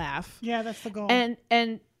other laugh Yeah, that's the goal.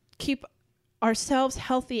 and keep ourselves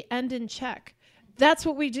healthy and in check. That's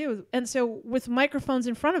what we do. And so with microphones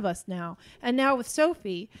in front of us now, and now with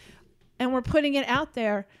Sophie, and we're putting it out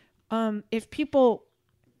there, if people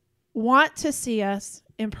want to see us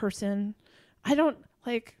in person, I don't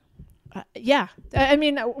like, I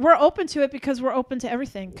mean, we're open to it because we're open to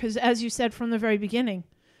everything. Because as you said from the very beginning,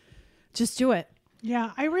 just do it.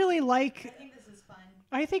 Yeah, I really like. I think this is fun.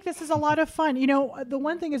 I think this is a lot of fun. The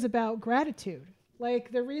one thing is about gratitude.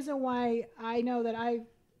 Like, the reason why I know that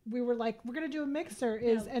we were like, we're gonna do a mixer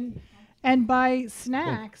is and buy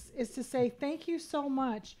snacks is to say thank you so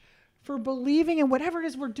much for believing in whatever it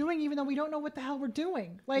is we're doing, even though we don't know what the hell we're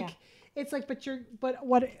doing. Like, it's like, but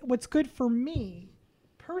what's good for me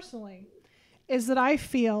personally is that I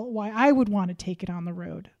feel why I would want to take it on the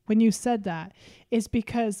road when you said that is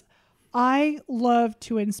because I love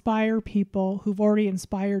to inspire people who've already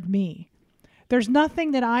inspired me. There's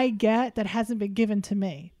nothing that I get that hasn't been given to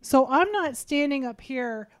me. So I'm not standing up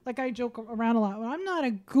here, like I joke around a lot, but I'm not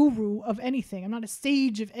a guru of anything. I'm not a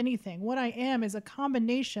sage of anything. What I am is a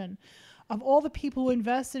combination of all the people who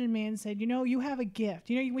invested in me and said, you have a gift.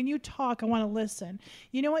 When you talk, I want to listen.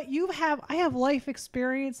 You know what? I have life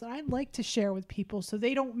experience that I'd like to share with people so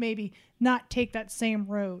they don't maybe not take that same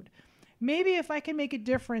road. Maybe if I can make a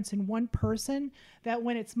difference in one person, that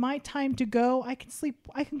when it's my time to go, I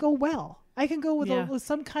can go well. I can go with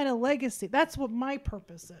some kind of legacy. That's what my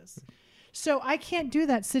purpose is. So I can't do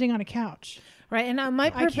that sitting on a couch. Right, and my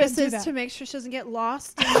purpose is to make sure she doesn't get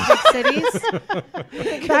lost in the big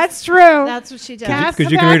cities. That's true. That's what she does. Because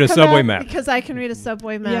you can read a subway map. Because I can read a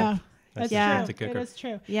subway map. Yeah. That's the true. kicker. It is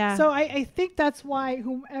true. Yeah. So I think that's why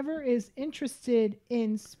whomever is interested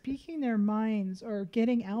in speaking their minds or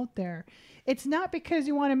getting out there, it's not because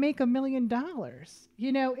you want to make $1 million.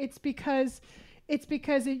 It's because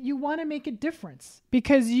you want to make a difference,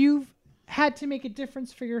 because you've had to make a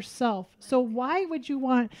difference for yourself. So why do you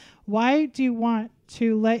want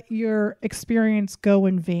to let your experience go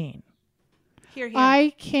in vain? Here.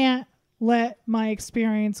 I can't let my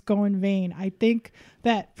experience go in vain. I think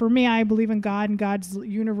that for me, I believe in God and God's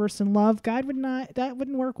universe and love. That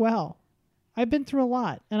wouldn't work well. I've been through a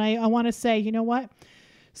lot, and I want to say, you know what?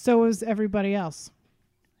 So is everybody else.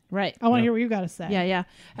 Right. I want to hear what you got to say. Yeah.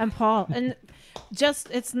 And Paul, and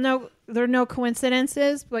there are no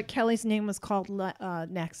coincidences, but Kelly's name was called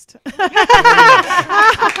next.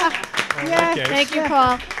 Yeah. Okay. Thank you,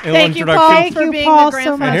 Paul. Thank you, introduction. Paul, Thank for you, being Paul, the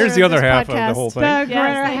so grandfather much. And here's the of other this half of the podcast. whole The thing.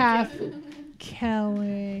 greater thank half.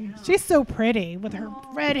 Kelly. She's so pretty with her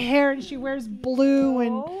red hair, and she wears blue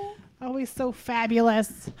and always so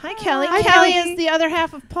fabulous. Hi, Kelly. Hi, Kelly Kelly. is the other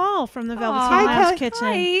half of Paul from the Velveteen Hi, Lounge Kelly.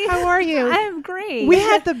 Kitchen. How are you? I'm great. We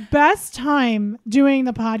had the best time doing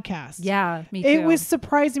the podcast. Yeah, me too. It was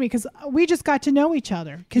surprising me because we just got to know each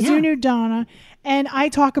other because Yeah. you knew Donna, and I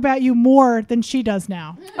talk about you more than she does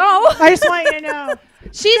now. Oh, I just want you to know.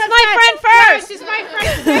 She's my friend first. She's my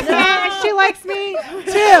friend. And she likes me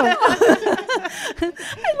too.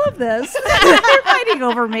 I love this. They're fighting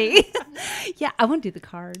over me. Yeah, I want to do the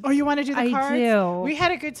cards. Oh, you want to do the I cards? do. We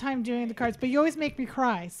had a good time doing the cards, but you always make me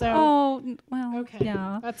cry. So Oh, well, okay,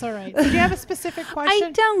 yeah. that's all right. Did you have a specific question?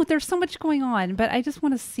 I don't. There's so much going on, but I just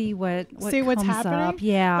want to see what See what's comes happening? up.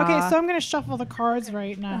 Yeah. Okay, so I'm going to shuffle the cards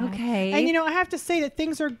right now. Okay. And I have to say that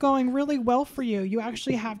things are going really well for you. You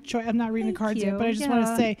actually have choice. I'm not reading the Thank cards yet, you. but I just want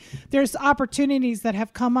to Yeah. say there's opportunities that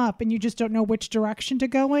have come up and you just don't know which direction to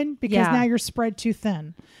go in because Yeah. now you're spread too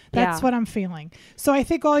thin. That's Yeah. what I'm feeling. So I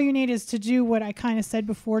think all you need is to do what I kind of said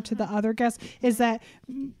before to the other guests is that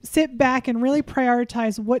sit back and really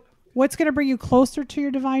prioritize what's going to bring you closer to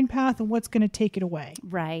your divine path and what's going to take it away.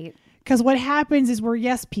 Right. Because what happens is we're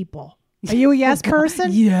yes people. Are you a yes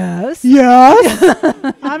person? Yes.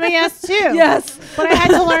 Yes. I'm a yes too. Yes. But I had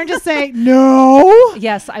to learn to say no.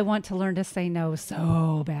 Yes, I want to learn to say no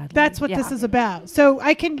so badly. That's what this is about. So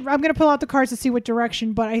I'm going to pull out the cards to see what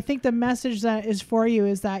direction, but I think the message that is for you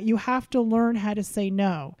is that you have to learn how to say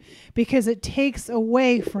no because it takes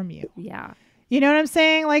away from you. Yeah. You know what I'm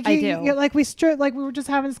saying? Like I do. like we were just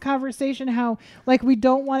having this conversation how like we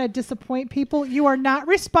don't want to disappoint people. You are not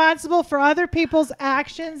responsible for other people's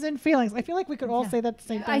actions and feelings. I feel like we could all say that at the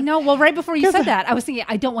same time. I know. Well, right before you 'Cause said that, I was thinking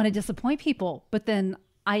I don't want to disappoint people, but then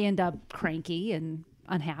I end up cranky and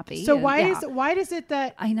unhappy. So and- why yeah. is it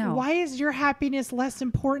that I know. why is your happiness less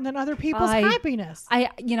important than other people's happiness?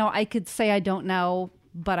 I could say I don't know,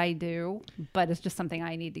 but I do. But it's just something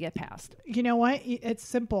I need to get past. You know what? It's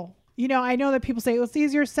simple. I know that people say it's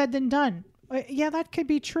easier said than done. Yeah, that could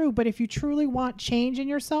be true. But if you truly want change in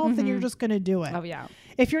yourself, then you're just going to do it. Oh yeah.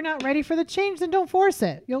 If you're not ready for the change, then don't force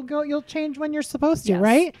it. You'll change when you're supposed to, Yes.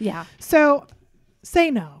 right? Yeah. So say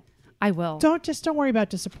no. I will. Don't worry about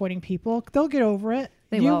disappointing people. They'll get over it.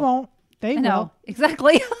 They you will. won't. They I will. know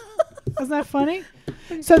exactly. Isn't that funny?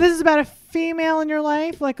 So this is about a female in your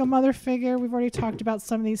life, like a mother figure. We've already talked about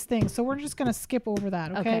some of these things. So we're just going to skip over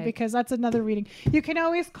that, okay? Okay. Because that's another reading. You can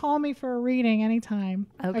always call me for a reading anytime.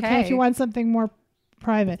 Okay. If you want something more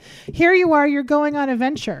private. Here you are. You're going on a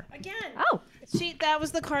venture. Again. Oh. That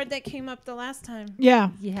was the card that came up the last time.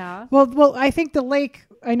 Yeah. Yeah. Well, I think the lake,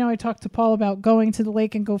 I know I talked to Paul about going to the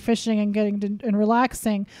lake and go fishing and and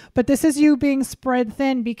relaxing, but this is you being spread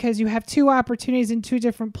thin because you have two opportunities in two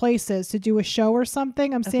different places to do a show or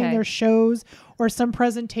something. I'm seeing Okay. there's shows or some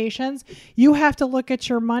presentations. You have to look at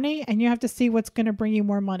your money and you have to see what's going to bring you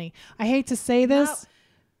more money. I hate to say this.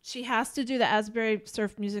 She has to do the Asbury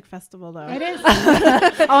Surf Music Festival, though. It is.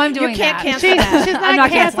 Oh, I'm doing You can't that. cancel that. She's I'm not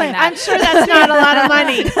canceling that. I'm sure that's not a lot of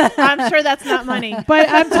money. I'm sure that's not money. But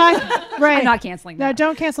I'm talking, right. I'm not canceling No, that.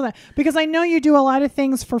 don't cancel that because I know you do a lot of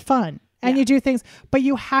things for fun and Yeah. you do things, but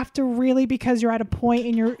you have to really, because you're at a point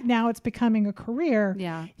in now it's becoming a career.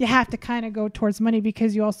 Yeah. You have to kind of go towards money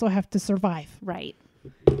because you also have to survive. Right.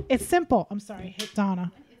 It's simple. I'm sorry, I hit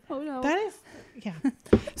Donna. Oh no. That is, yeah.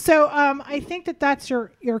 So I think that's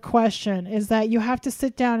your question, is that you have to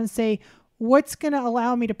sit down and say, what's going to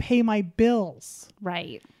allow me to pay my bills?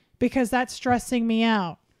 Right. Because that's stressing me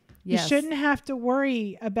out. Yes. You shouldn't have to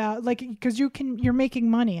worry about, like, because you're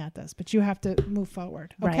making money at this, but you have to move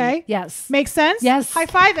forward. Right. Okay? Yes. Makes sense? Yes. High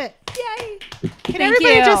five it. Yay. Can Thank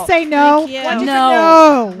everybody you. just say no? Thank you. One, two,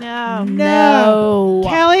 No. No. No. No.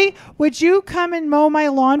 Kelly, would you come and mow my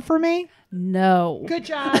lawn for me? No. Good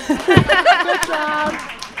job. Good job.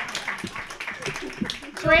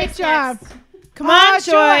 Great job. Come on,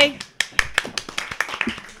 Joy.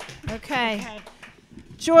 Joy. Okay.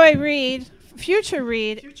 Joy Reed, future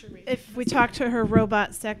Reed, if we talk to her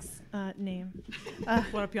robot sex name.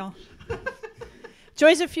 What up, y'all?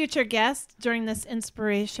 Joy's a future guest during this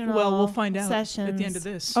inspirational Well, we'll find out sessions. at the end of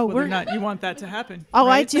this Oh, whether or we're not you want that to happen. Oh, I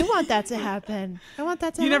right? do want that to happen. I want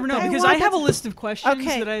that to You never happen. know, because want I that have a to- list of questions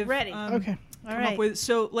Okay, that I've ready. Okay. All come right. up with.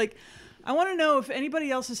 So, like, I want to know if anybody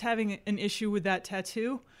else is having an issue with that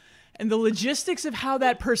tattoo and the logistics of how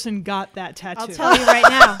that person got that tattoo. I'll tell you right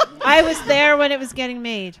now. I was there when it was getting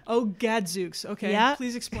made. Oh, gadzooks. Okay, Yeah.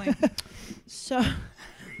 please explain. So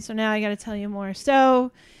now I got to tell you more.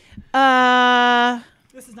 So,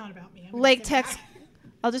 This is not about me. latex.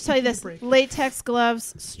 I'll just tell you this: break. latex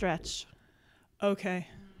gloves stretch. Okay.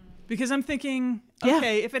 Because I'm thinking, Yeah.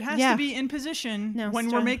 okay, if it has Yeah. to be in position No, when we're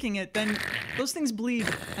strong. making it, then those things bleed.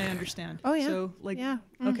 I understand. Oh, yeah. So, like, Yeah.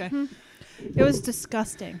 okay. It was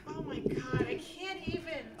disgusting. Oh my God, I can't even.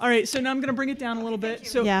 All right, so now I'm going to bring it down a little bit.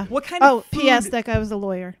 So, Yeah. what kind Oh, of food? P.S. That guy was a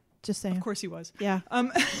lawyer. Just saying. Of course he was. Yeah.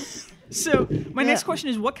 So my Yeah. next question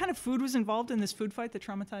is, what kind of food was involved in this food fight that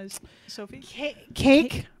traumatized Sophie?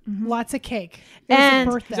 Cake. Lots of cake. It was And-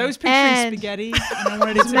 a Because birthday. I was picturing And- spaghetti, and I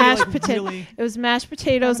wanted it to be Mashed like potato. really. It was mashed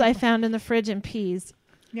potatoes I found in the fridge and peas.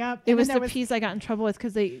 Yep. It and was then the peas I got in trouble with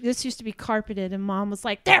because this used to be carpeted, and Mom was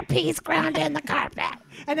like, "There are peas ground in the carpet."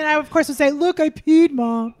 And then I, of course, would say, "Look, I peed,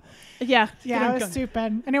 Mom." Yeah. Yeah, it was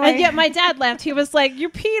stupid. Anyway. And yet my dad laughed. He was like, "You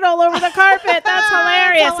peed all over the carpet. That's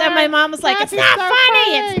hilarious." And my mom was like, "It's That's not so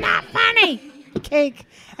funny. funny." It's not funny." Cake.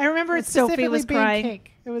 I remember it Sophie specifically was being crying.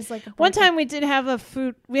 cake. It was like a One birthday. time we did have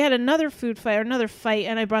we had another food fight or another fight,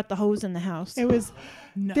 and I brought the hose in the house. It was.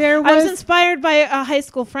 No. There I was was. inspired by a high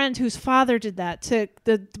school friend whose father did that.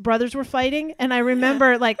 The brothers were fighting, and I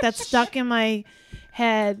remember like that stuck in my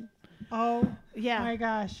head. Oh Yeah. my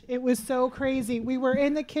gosh, it was so crazy. We were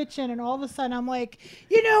in the kitchen, and all of a sudden, I'm like,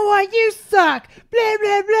 "You know what? You suck." Blah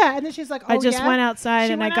blah blah. And then she's like, "Oh I just yeah?" went outside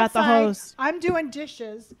She and I went got the outside. hose. I'm doing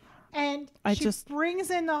dishes, and I she just-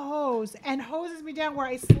 brings in the hose and hoses me down where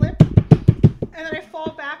I slip, and then I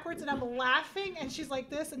fall backwards, and I'm laughing, and she's like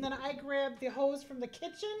this, and then I grab the hose from the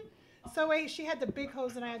kitchen. So she had the big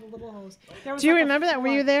hose, and I had the little hose. There was Do you like a remember that? Were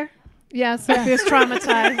you flood. there? Yeah, Sophie was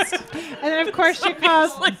traumatized. And then of course she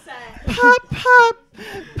calls, "Pop, pop,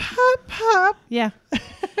 pop, pop." Yeah.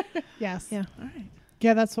 Yes. Yeah. All right.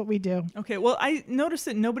 Yeah, that's what we do. Okay. Well, I noticed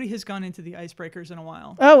that nobody has gone into the icebreakers in a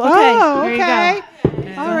while. Oh, okay. Oh, There okay. you go.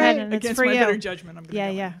 And All Go ahead right. and it's against for my you. better judgment, I'm gonna Yeah,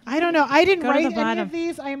 go yeah. I don't know. I didn't Go to write the any bottom. of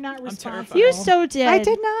these. I am not responsible. terrified. You so did. I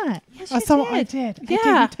did not. Yes, Oh, you so I did. did. I did.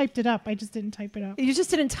 Yeah. You typed it up. I just didn't type it up. You just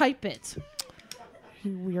didn't type it.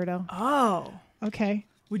 You weirdo. Oh. Okay.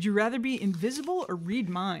 Would you rather be invisible or read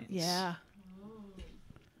minds? Yeah.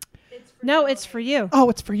 No, it's for you. Oh,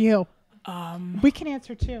 it's for you. Um, We can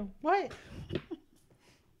answer too. What?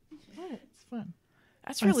 What? It's fun.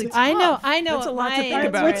 that's really tough. I know. That's a what lot to my think answer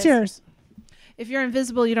about. What's is. yours? If you're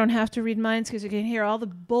invisible, you don't have to read minds because you can hear all the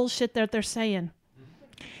bullshit that they're saying.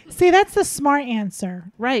 See, that's the smart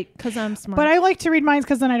answer. Right, because I'm smart. But I like to read minds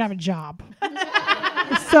because then I'd have a job.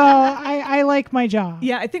 So I like my job.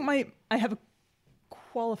 Yeah, I think I have a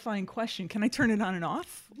qualifying question. Can I turn it on and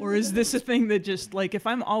off? Or is this a thing that just, like, if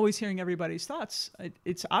I'm always hearing everybody's thoughts,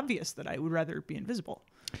 it's obvious that I would rather be invisible.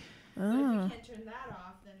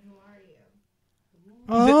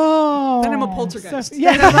 Oh. Then I'm a poltergeist. So,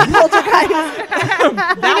 yeah,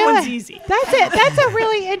 That one's easy. that's it. That's a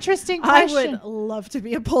really interesting I question. would love to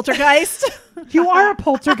be a poltergeist. You are a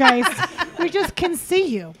poltergeist. We just can see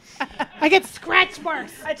you. I get scratch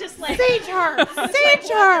marks. I just like Sage her. Sage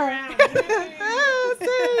her.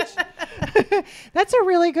 Sage. That's a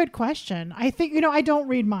really good question. I think, I don't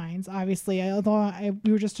read minds, obviously, although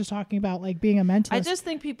we were just talking about like being a mentalist. I just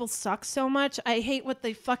think people suck so much. I hate what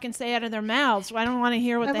they fucking say out of their mouths. I don't want to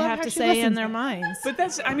hear what I they love have how to she say in listens. their minds. But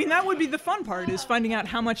that would be the fun part, is finding out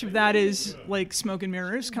how much of that is like smoke and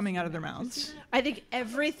mirrors coming out of their mouths. I think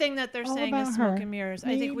everything that they're All saying about is smoke her. and mirrors.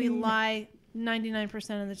 I think we lie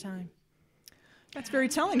 99% of the time. That's very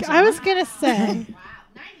telling. I was going to say,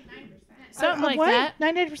 Something like what? that.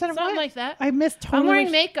 98% of Something what? like that. I missed totally. I'm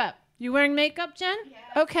wearing makeup. You wearing makeup, Jen?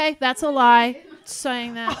 Yeah. Okay, that's a lie.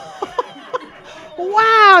 Saying that.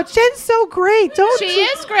 Wow, Jen's so great. Don't She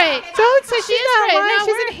is great. Don't say She she's is not great. lying. No, She's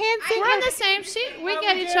we're- enhancing. We're on the same. We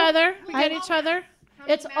get each other. We get each other.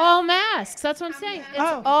 It's all masks. That's what I'm saying. It's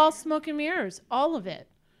Oh. all smoke and mirrors. All of it.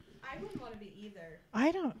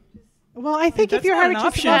 I don't. Well, I think if that's you're not having an to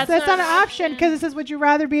option. that's That's not not an an option because it says, would you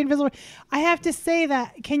rather be invisible? I have to say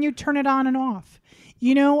that. Can you turn it on and off?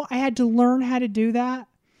 You know, I had to learn how to do that.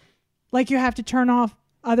 Like you have to turn off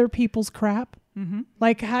other people's crap. Mm-hmm.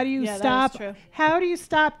 Like how do you Yeah, that is stop? true. How do you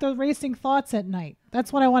stop the racing thoughts at night?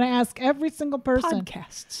 That's what I want to ask every single person.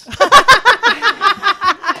 Podcasts.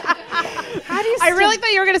 How do you? I really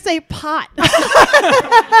thought you were going to say pot.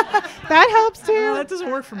 that helps too. Well, that doesn't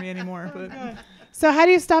work for me anymore. But So how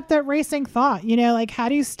do you stop that racing thought? You know, like how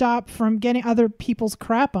do you stop from getting other people's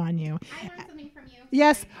crap on you? I learned something from you.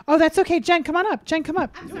 Yes. Oh, that's okay. Jen, come on up. Jen, come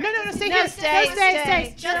up. I'm sorry. No, stay No, here. stay, No,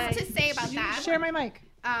 stay. Just to say about that, Share my mic.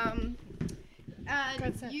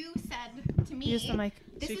 you said to me, Use the mic.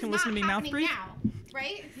 this So you is can not listen to me mouth happening breathe? now,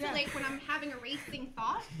 right? So like when I'm having a racing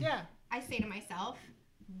thought, Yeah. I say to myself,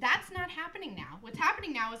 that's not happening now. What's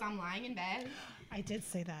happening now is I'm lying in bed. I did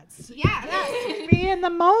say that. Yeah. Be in the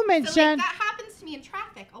moment, So Jen. like that happens to me in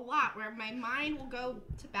traffic a lot where my mind will go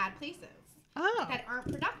to bad places Oh. that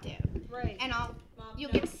aren't productive. Right. And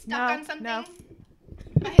you'll get stuck No, on something. no.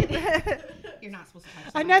 You're not supposed to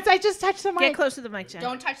touch the And mic. I just touched the Get mic. close to the mic, Jen.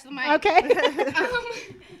 Don't touch the mic. Okay.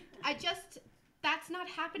 That's not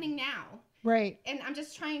happening now. Right. And I'm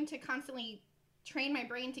just trying to constantly train my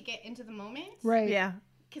brain to get into the moment. Right. Yeah.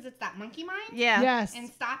 Because it's that monkey mind. Yeah. Yes. And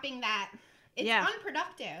stopping that. It's Yeah.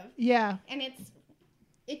 unproductive. Yeah. And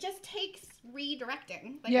it just takes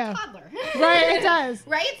redirecting. Like Yeah. a toddler. Right. It does.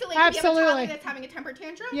 Right? So like if you have a Absolutely. toddler that's having a temper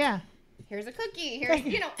tantrum. Yeah. Here's a cookie. Here's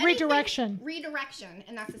anything- Redirection. Redirection.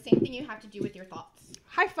 And that's the same thing you have to do with your thoughts.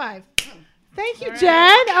 High five. Thank you,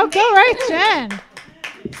 Jen. Oh, go right, Jen.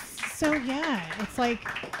 So yeah, it's like,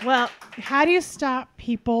 Well, how do you stop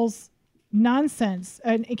people's nonsense?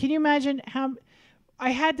 And can you imagine how I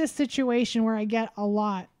had this situation where I get a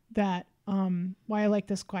lot that why I like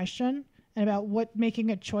this question and about what making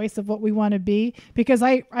a choice of what we want to be, because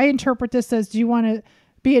I interpret this as, do you want to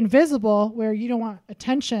be invisible where you don't want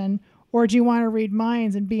attention, or do you want to read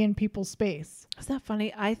minds and be in people's space? is that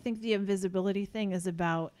funny? I think the invisibility thing is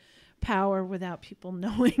about power without people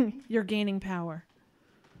knowing you're gaining power.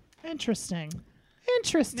 Interesting.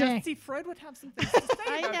 now, see, Freud would have some things to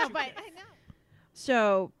say about you. I know.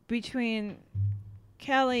 So between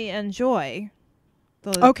Kelly and Joy,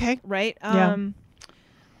 Okay. right? Yeah.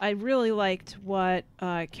 I really liked what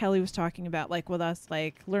Kelly was talking about, like with us,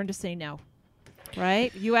 like learn to say no,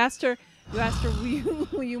 right? You asked her,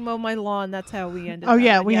 will you mow my lawn? That's how we ended. Oh up.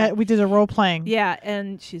 yeah, we did a role playing. Yeah,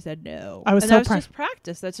 and she said no. I was and so that was proud. just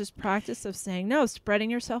practice. That's just practice of saying no, spreading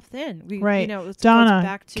yourself thin. Right. You know, it goes Donna,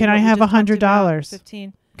 back to can what I we have just talked about, $100?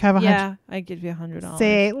 15. Can I have Yeah, I give you $100.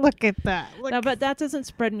 Say, look at that. Look. No, but that doesn't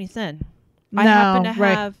spread me thin. No, I happen to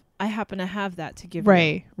right. have. I happen to have that to give.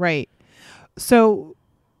 Right, right. So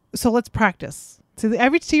let's practice. So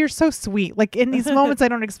you're so sweet. Like in these moments, I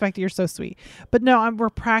don't expect it. You're so sweet. But no, we're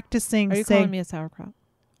practicing. You. Are you saying, calling me a sauerkraut?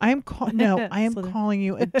 I am I am Slither. calling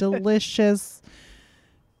you a delicious.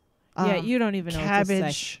 Yeah, you don't even know what to say.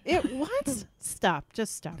 cabbage What? Stop.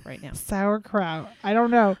 Just stop right now. sauerkraut. I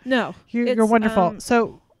don't know. No, You're it's, wonderful.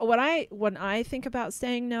 So when I think about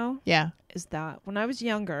saying no yeah, is that when I was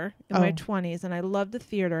younger in my Oh. 20s and I loved the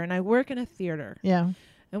theater and I work in a theater, yeah,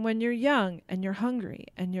 and when you're young and you're hungry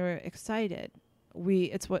and you're excited,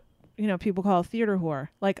 it's what people call a theater whore.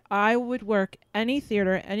 Like I would work any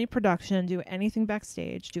theater, any production, do anything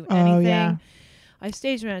backstage, do Oh, anything. yeah. I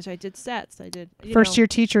stage managed. I did sets. I did first year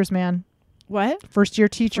teachers, man. What? First year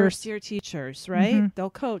teachers. First year teachers, right? Mhm.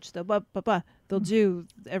 They'll coach. They'll They'll do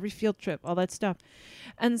every field trip, all that stuff.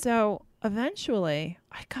 And so eventually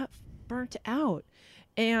I got burnt out.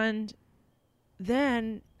 And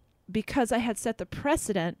then because I had set the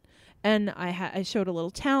precedent and I showed a little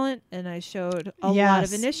talent and I showed a lot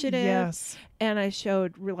of Yes, initiative Yes. and I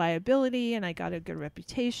showed reliability and I got a good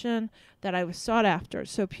reputation that I was sought after.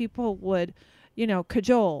 So people would,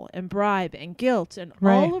 cajole and bribe and guilt and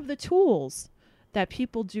Right. all of the tools that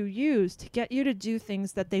people do use to get you to do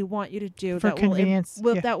things that they want you to do For that convenience,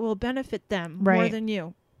 will yeah. that will benefit them more Right. than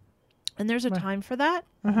you. And there's a Right. time for that.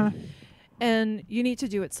 Uh-huh. And you need to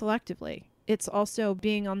do it selectively. It's also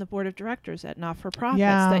being on the board of directors at not-for-profits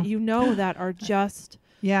Yeah. that that are just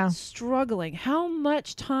Yeah. struggling. How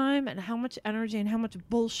much time and how much energy and how much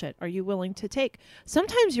bullshit are you willing to take?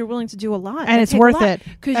 Sometimes you're willing to do a lot, And it's worth it.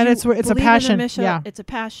 'cause And you it's a believe in the passion. mission. Yeah. It's a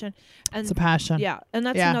passion. And It's a passion. yeah, and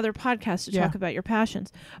that's Yeah. another podcast to Yeah. talk about your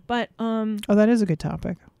passions. But Oh, that is a good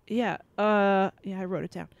topic. yeah, I wrote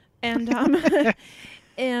it down. And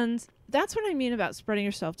and that's what I mean about spreading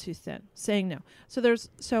yourself too thin, saying no.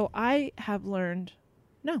 So I have learned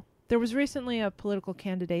no. There was recently a political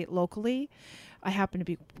candidate locally. I happened to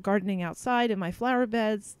be gardening outside in my flower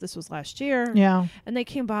beds. This was last year. Yeah. And they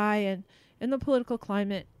came by, and in the political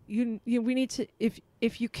climate, we need to,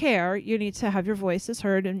 if you care, you need to have your voices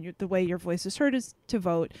heard, and the way your voice is heard is to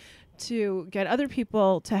vote, to get other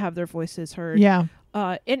people to have their voices heard. Yeah.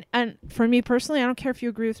 And for me personally, I don't care if you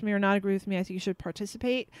agree with me or not agree with me. I think you should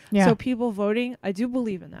participate. Yeah. So people voting, I do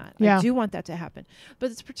believe in that. Yeah. I do want that to happen. But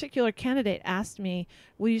this particular candidate asked me,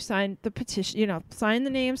 will you sign the petition, sign the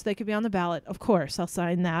names, they could be on the ballot. Of course, I'll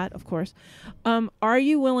sign that, of course. Are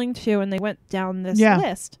you willing to? And they went down this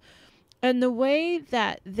list. And the way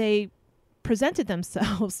that they presented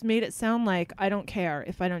themselves made it sound like I don't care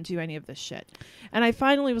if I don't do any of this shit. And I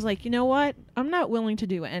finally was like, you know what? I'm not willing to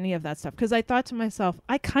do any of that stuff, because I thought to myself,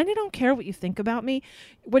 I kind of don't care what you think about me.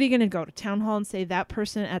 What are you going to go to town hall and say that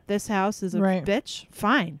person at this house is a bitch?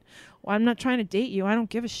 Fine. Well, I'm not trying to date you. I don't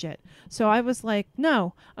give a shit. So I was like,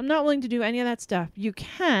 no, I'm not willing to do any of that stuff. You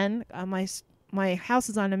can. My house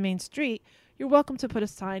is on a main street. You're welcome to put a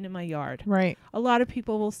sign in my yard. Right. A lot of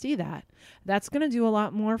people will see that. That's going to do a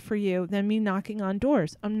lot more for you than me knocking on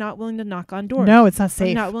doors. I'm not willing to knock on doors. No, it's not safe.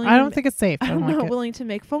 I'm not willing I don't think it's safe. I I'm don't like not it. willing to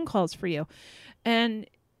make phone calls for you. And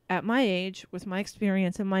at my age, with my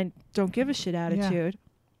experience and my don't give a shit attitude,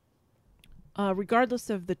 regardless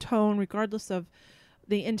of the tone, regardless of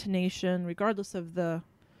the intonation, regardless of the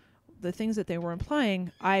things that they were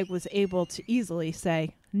implying, I was able to easily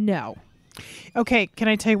say no. Okay, can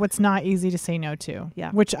I tell you what's not easy to say no to?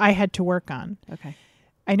 Yeah. Which I had to work on. Okay.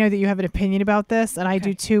 I know that you have an opinion about this, and I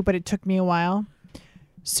do too, but it took me a while.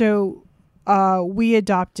 So we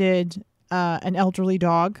adopted an elderly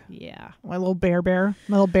dog. Yeah. My little my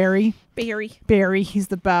little Barry. Barry. He's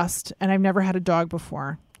the best, and I've never had a dog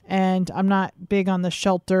before. And I'm not big on the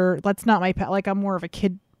shelter. That's not my pet. Like, I'm more of a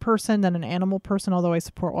kid person than an animal person, although I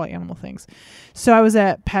support all animal things. So I was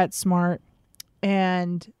at PetSmart,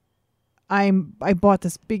 and I bought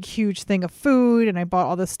this big, huge thing of food, and I bought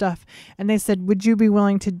all this stuff. And they said, would you be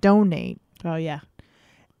willing to donate? Oh, yeah.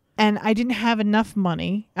 And I didn't have enough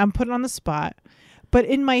money. I'm put on the spot. But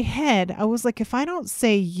in my head, I was like, if I don't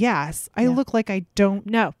say yes, I look like I don't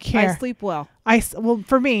care. I sleep well. Well,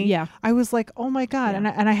 for me, Yeah. I was like, oh my God. And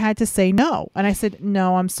I had to say no. And I said,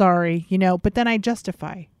 no, I'm sorry, but then I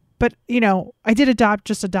justify. But, I did adopt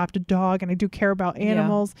a dog, and I do care about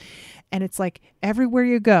animals. And it's like, everywhere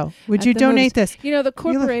you go, would you donate this? The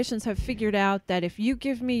corporations have figured out that if you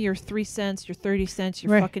give me your 3 cents, your 30 cents,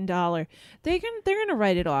 your fucking dollar, they're gonna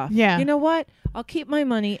write it off. Yeah. You know what? I'll keep my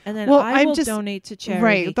money, and then I'm will just donate to charity.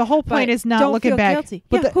 Right. The whole point But is not don't looking feel back. guilty.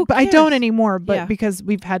 But, Yeah, who but I don't cares? anymore. But Yeah. because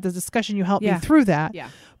we've had this discussion, you helped Yeah. me through that. Yeah.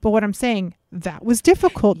 But what I'm saying, that was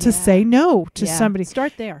difficult to say no to Yeah. somebody.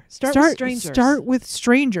 Start there. Start with strangers. Start with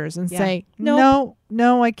strangers and Yeah. say, Nope.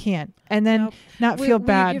 no, I can't. And then Nope. not Will feel you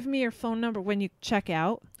bad. give me your phone number when you check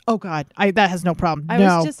out? Oh God, that has no problem.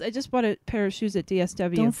 I just bought a pair of shoes at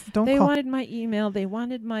DSW. Don't they call. wanted my email. They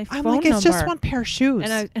wanted my phone I'm number. like, it's just one pair of shoes.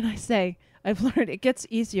 And I say, I've learned it gets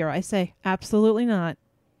easier. I say, absolutely not.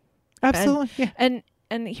 Absolutely. Yeah.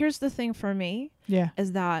 And here's the thing for me Yeah.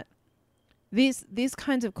 is that these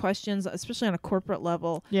kinds of questions, especially on a corporate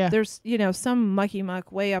level, Yeah. there's some mucky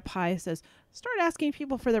muck way up high says start asking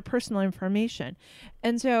people for their personal information,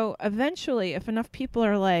 and so eventually, if enough people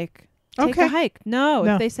are like, take Okay. a hike, no,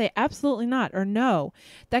 No. if they say absolutely not or no,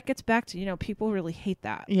 that gets back to people really hate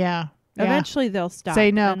that. Yeah. Yeah. Eventually, they'll stop.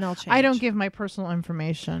 Say no. And they'll change. I don't give my personal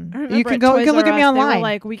information. I You remember can at go. You Toys can look R at me Us, they were online.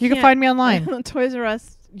 like, we you can can't- find me online. Toys R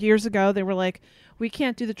Us years ago, they were like, we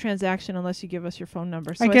can't do the transaction unless you give us your phone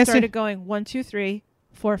number. So I I, guess started going 1, 2, 3,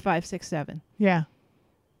 4, 5, 6, 7. Yeah.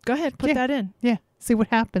 Go ahead, put Yeah. that in. Yeah. See what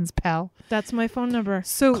happens, pal. That's my phone number.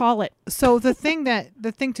 So Call it. So the thing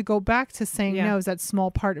to go back to saying Yeah. no is that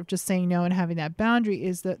small part of just saying no and having that boundary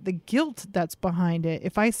is the guilt that's behind it.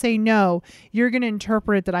 If I say no, you're going to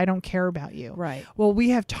interpret it that I don't care about you. Right. Well,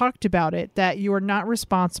 we have talked about it that you are not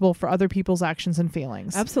responsible for other people's actions and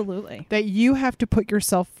feelings. Absolutely. That you have to put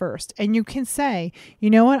yourself first. And you can say,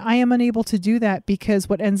 you know what, I am unable to do that because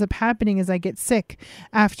what ends up happening is I get sick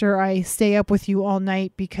after I stay up with you all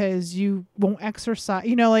night because you won't exercise exercise,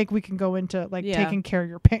 like we can go into like Yeah. taking care of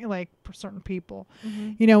your pain, like for certain people,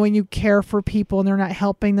 when you care for people and they're not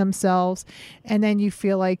helping themselves, and then you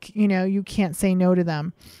feel like, you can't say no to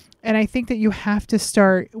them. And I think that you have to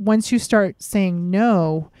start, once you start saying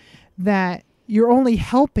no, that you're only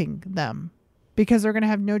helping them because they're going to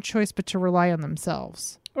have no choice but to rely on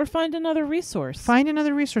themselves. Or find another resource. Find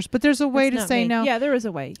another resource. But there's a way That's to not say me. no. Yeah, there is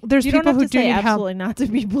a way. There's you people don't have who to do say need help. absolutely not to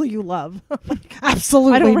people you love.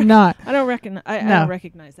 Absolutely not. I don't recognize. I No. don't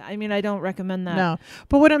recognize that. I mean, I don't recommend that. No.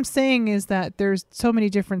 But what I'm saying is that there's so many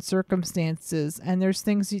different circumstances, and there's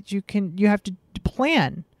things that you have to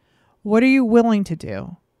plan. What are you willing to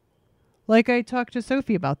do? Like I talked to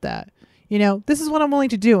Sophie about that. This is what I'm willing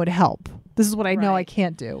to do and help. This is what I know I Right.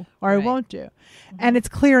 can't do or I Right. won't do. And it's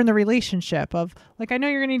clear in the relationship of like, I know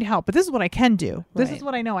you're going to need help, but this is what I can do. This is Right.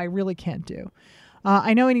 what I know I really can't do.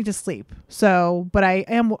 I know I need to sleep. But I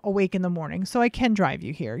am awake in the morning, so I can drive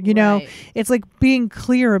you here. Right. It's like being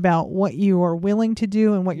clear about what you are willing to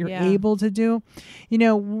do and what you're Yeah. able to do.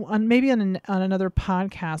 Maybe on another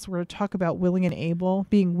podcast, we're going to talk about willing and able,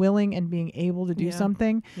 being willing and being able to do Yeah.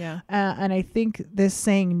 something. Yeah. And I think this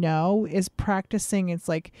saying no is practicing. It's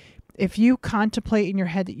like if you contemplate in your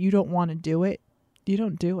head that you don't want to do it, you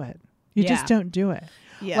don't do it. You just Yeah. don't do it.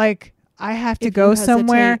 Yeah. Like I have to If you go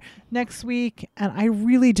somewhere hesitate- next week and I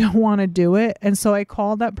really don't want to do it. And so I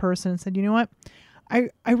called that person and said, you know what? I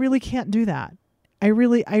really can't do that. I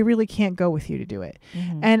really can't go with you to do it.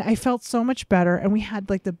 And I felt so much better. And we had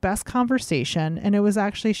like the best conversation. And it was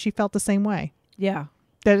actually, she felt the same way. Yeah.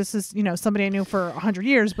 That this is, somebody I knew for 100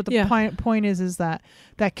 years. But the Yeah. point is that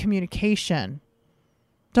communication,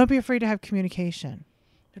 don't be afraid to have communication.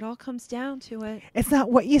 It all comes down to it. It's not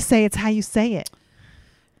what you say, it's how you say it.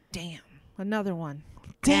 Damn. Another one.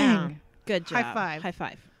 Dang. Down. Good job. High five. High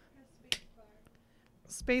five.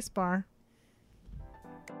 Space bar.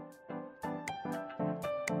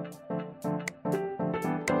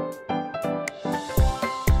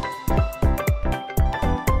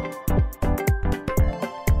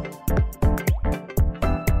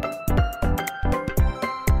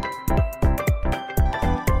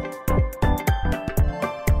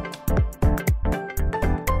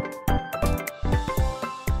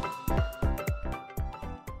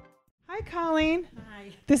 Hi, Colleen.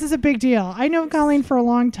 Hi. This is a big deal. I know Colleen for a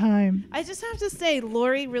long time. I just have to say,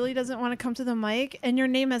 Lori really doesn't want to come to the mic, and your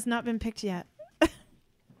name has not been picked yet.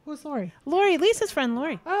 Who's Lori? Lori, Lisa's friend,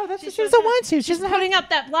 Lori. Oh, that's she doesn't want to. She She's doesn't putting up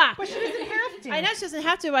that block. But she doesn't have to. I know she doesn't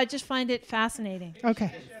have to. I just find it fascinating.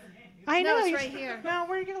 Okay. I know. No, it's you- right here. No,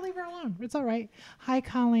 we're going to leave her alone. It's all right. Hi,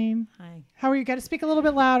 Colleen. Hi. How are you? Got to speak a little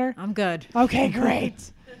bit louder. I'm good. Okay,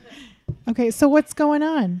 great. Okay, so what's going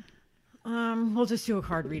on? We'll just do a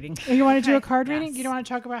card reading. You want to do a card reading? Yes. You don't want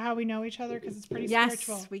to talk about how we know each other because it's pretty Yes,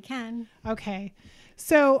 spiritual. we can. Okay.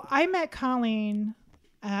 So I met Colleen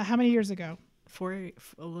how many years ago? A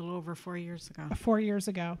little over 4 years ago. 4 years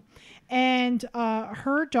ago. And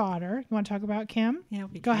her daughter, you want to talk about Kim? Yeah,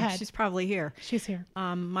 we Go can. ahead. She's probably here. She's here.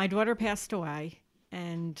 My daughter passed away,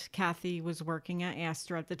 and Kathy was working at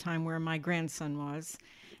Astor at the time where my grandson was.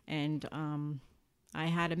 And I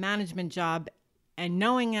had a management job, and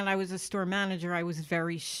knowing that I was a store manager, I was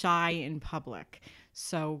very shy in public.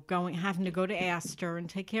 So having to go to Astor and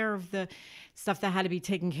take care of the stuff that had to be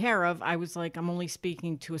taken care of, I was like, I'm only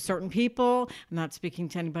speaking to a certain people. I'm not speaking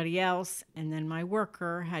to anybody else. And then my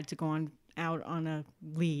worker had to go out on a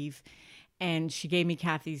leave. And she gave me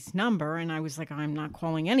Kathy's number, and I was like, I'm not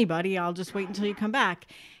calling anybody. I'll just wait until you come back.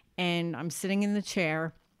 And I'm sitting in the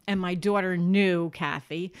chair, and my daughter knew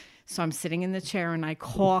Kathy. So I'm sitting in the chair, and I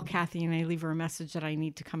call Kathy, and I leave her a message that I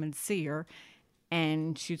need to come and see her.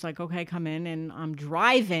 And she's like, okay, come in. And I'm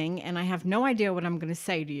driving, and I have no idea what I'm going to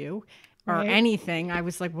say to you or Right. anything. I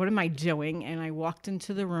was like, what am I doing? And I walked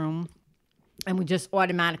into the room, and we just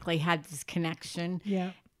automatically had this connection.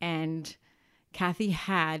 Yeah. And Kathy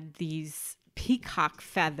had these peacock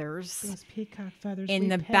feathers Those peacock feathers. in we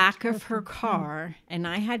the picked back of her from- car, and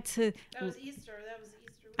I had to That was Easter.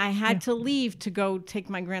 I had to leave to go take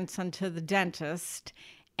my grandson to the dentist,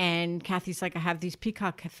 and Kathy's like, I have these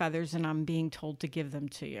peacock feathers and I'm being told to give them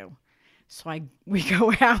to you. So we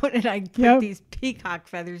go out and I put Yep. these peacock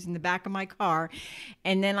feathers in the back of my car.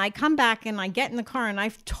 And then I come back and I get in the car, and I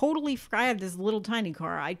had this little tiny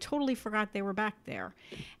car. I totally forgot they were back there.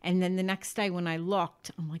 And then the next day when I looked,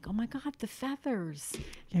 I'm like, oh my God, the feathers.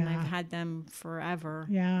 And Yeah. I've had them forever.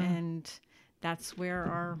 Yeah. And that's where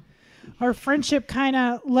our our friendship kind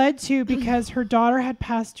of led to, because her daughter had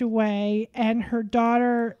passed away, and her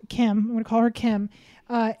daughter, Kim, I'm going to call her Kim,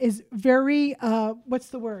 is very, what's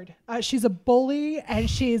the word? She's a bully, and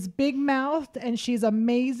she's big mouthed, and she's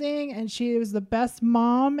amazing, and she was the best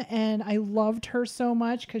mom. And I loved her so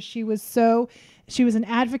much because she was an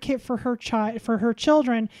advocate for her for her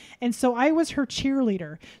children. And so I was her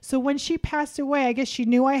cheerleader. So when she passed away, I guess she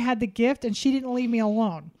knew I had the gift, and she didn't leave me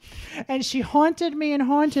alone. And she haunted me.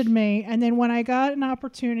 And then when I got an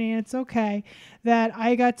opportunity, and it's okay that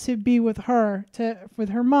I got to be with her, with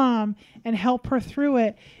her mom, and help her through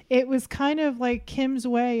it, it was kind of like Kim's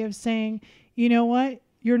way of saying, you know what?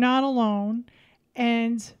 You're not alone,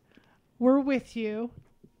 and we're with you.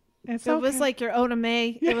 It was like your Oda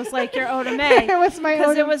May. It was like your Oda May. It was my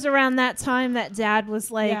because Oda. it was around that time that Dad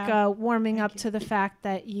was like Yeah. warming up to the fact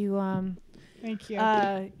that you Thank you.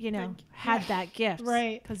 had that gift,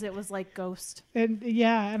 Right. Because it was like Ghost. And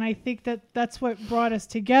and I think that's what brought us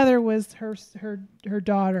together was her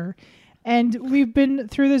daughter. And we've been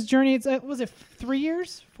through this journey. It's was it 3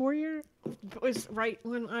 years, 4 years? It was right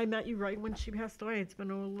when I met you, right when she passed away. It's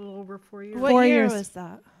been a little over 4 years. What 4 year years. was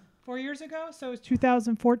that? 4 years ago. So it was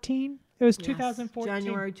 2014. It was Yes, 2014.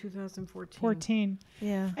 January 2014. 14.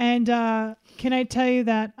 Yeah. And can I tell you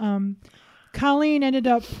that Colleen ended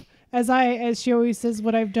up, as she always says,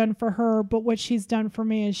 what I've done for her, but what she's done for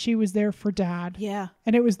me is she was there for Dad. Yeah.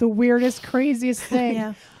 And it was the weirdest, craziest thing.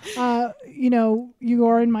 Yeah. You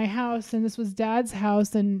are in my house, and this was Dad's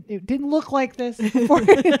house, and it didn't look like this before.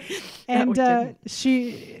 And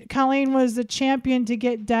Colleen was a champion to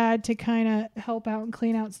get Dad to kind of help out and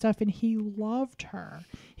clean out stuff, and he loved her.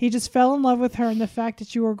 He just fell in love with her and the fact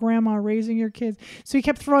that you were grandma raising your kids. So he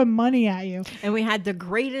kept throwing money at you. And we had the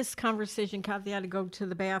greatest conversation. Kathy had to go to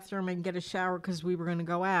the bathroom and get a shower because we were going to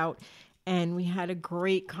go out. And we had a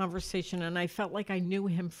great conversation, and I felt like I knew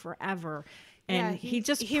him forever. And he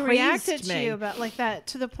reacted me. to you about like that,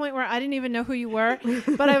 to the point where I didn't even know who you were,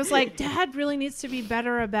 but I was like, Dad really needs to be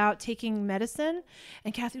better about taking medicine.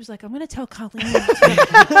 And Kathy was like, I'm going to tell Colleen.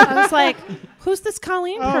 I was like, who's this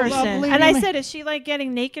Colleen person? And I said, is she like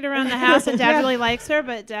getting naked around the house? And Dad really likes her,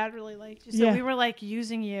 but Dad really liked you. So we were like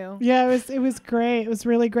using you. Yeah, it was great. It was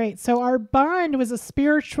really great. So our bond was a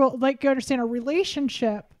spiritual, like you understand, a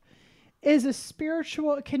relationship is a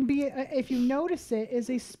spiritual, it can be, if you notice it,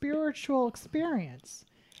 is a spiritual experience.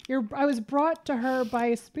 I was brought to her by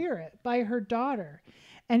a spirit, by her daughter,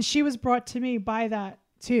 and she was brought to me by that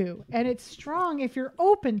too. And it's strong if you're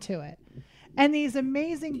open to it. And these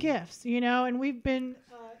amazing gifts, and we've been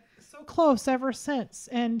so close ever since.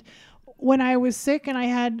 And when I was sick and I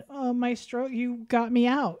had my stroke, you got me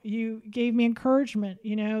out. You gave me encouragement.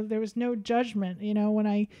 There was no judgment. When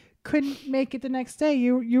I couldn't make it the next day,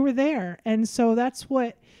 you were there. And so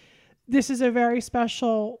this is a very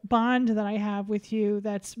special bond that I have with you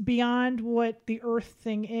that's beyond what the earth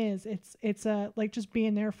thing is. It's like just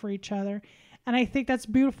being there for each other. And I think that's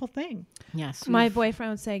a beautiful thing. Yes. My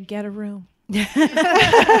boyfriend would say, get a room. I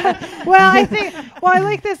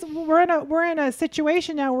like this. We're in a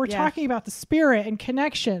situation now where we're talking about the spirit and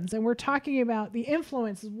connections, and we're talking about the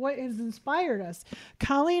influences, what has inspired us.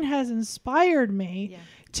 Colleen has inspired me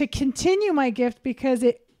to continue my gift because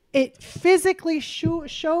it physically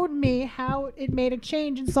showed me how it made a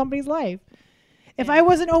change in somebody's life. If I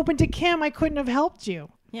wasn't open to Kim, I couldn't have helped you.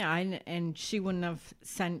 Yeah, and she wouldn't have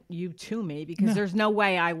sent you to me because there's no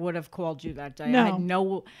way I would have called you that day. No. I had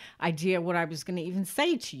no idea what I was going to even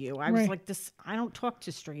say to you. I was like, I don't talk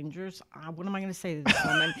to strangers. What am I going to say to this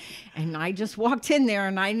woman? And I just walked in there,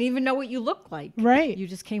 and I didn't even know what you looked like. Right. You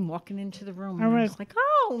just came walking into the room, and I was like,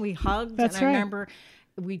 oh, and we hugged. That's and I right. remember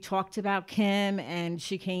we talked about Kim, and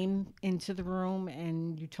she came into the room,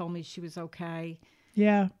 and you told me she was okay.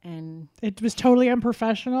 Yeah. And it was totally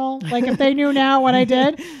unprofessional. Like if they knew now what I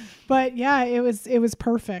did, but yeah, it was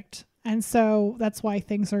perfect. And so that's why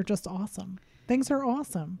things are just awesome. Things are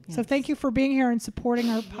awesome. Yes. So thank you for being here and supporting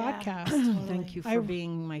our podcast. Totally. Thank you for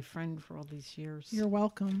being my friend for all these years. You're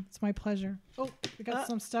welcome. It's my pleasure. Oh, we got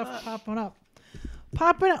some stuff popping up.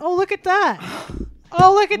 Oh, look at that.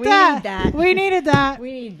 Oh, look at that. We needed that.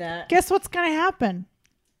 We need that. Guess what's going to happen?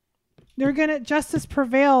 Justice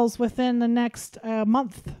prevails within the next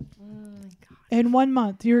month. In 1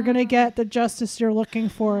 month, you're going to get the justice you're looking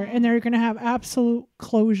for, and they're going to have absolute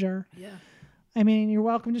closure. Yeah. I mean, you're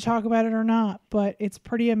welcome to talk about it or not, but it's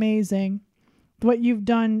pretty amazing what you've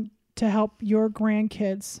done to help your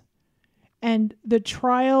grandkids and the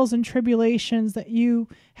trials and tribulations that you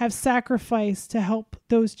have sacrificed to help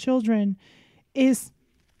those children is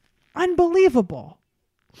unbelievable.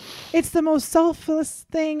 It's the most selfless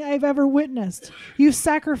thing I've ever witnessed. You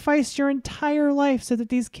sacrificed your entire life so that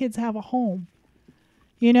these kids have a home.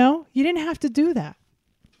 You know, you didn't have to do that,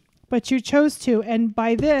 but you chose to. And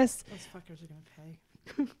by this, Those fuckers are going to pay.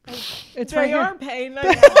 it's They right are here. paying. I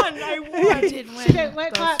won. I won. I did win. She did,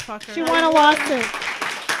 Those fuckers. She won a lawsuit.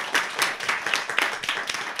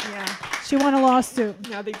 Yeah. She won a lawsuit.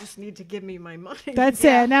 Now they just need to give me my money. That's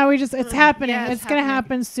it. Now it's happening. Yeah, it's it's going to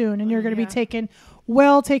happening. happen soon, and you're going to Yeah.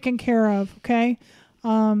 be taken care of. Okay.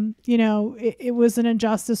 You know, it was an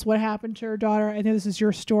injustice what happened to her daughter. I think this is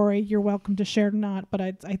your story. You're welcome to share it or not, but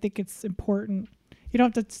I think it's important. You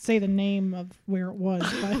don't have to say the name of where it was,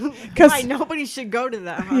 because Why nobody should go to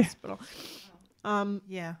that hospital.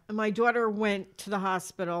 Yeah. My daughter went to the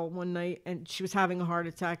hospital one night and she was having a heart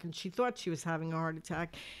attack, and she thought she was having a heart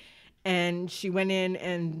attack. And she went in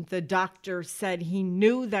and the doctor said he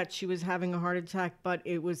knew that she was having a heart attack, but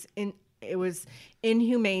it was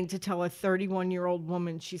inhumane to tell a 31-year-old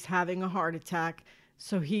woman she's having a heart attack.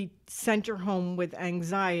 So he sent her home with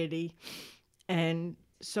anxiety. And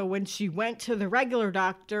so when she went to the regular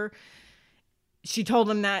doctor, she told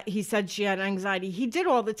him that he said she had anxiety. He did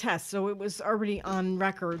all the tests, so it was already on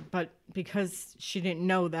record, but because she didn't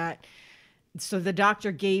know that, so the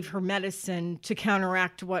doctor gave her medicine to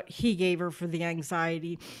counteract what he gave her for the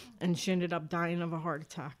anxiety, and she ended up dying of a heart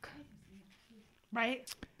attack.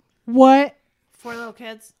 Right? what? 4 little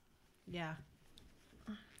kids. Yeah.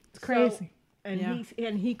 It's crazy.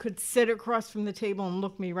 And he could sit across from the table and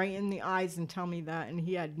look me right in the eyes and tell me that, and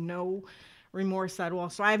he had no remorse at all.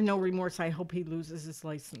 So I have no remorse. I hope he loses his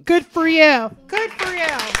license. Good for you. Good for you.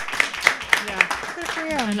 Yeah. Good for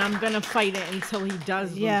you. And I'm gonna fight it until he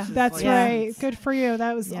does. Yeah, lose his That's license. right. Good for you.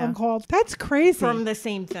 That was Yeah. uncalled. That's crazy. From the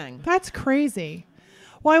same thing. That's crazy.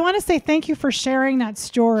 Well, I want to say thank you for sharing that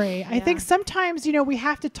story. I think sometimes, you know, we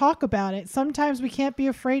have to talk about it. Sometimes we can't be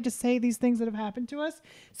afraid to say these things that have happened to us,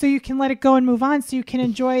 so you can let it go and move on, so you can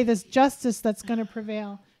enjoy this justice that's going to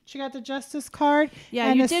prevail. She got the justice card. Yeah,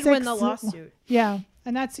 and you a did win the 6 lawsuit. Yeah,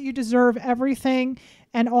 and that's, you deserve everything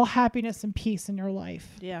and all happiness and peace in your life.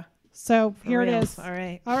 Yeah. So For here it real. is. All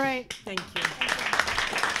right. All right. Thank you.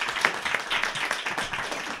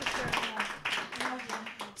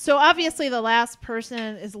 So obviously the last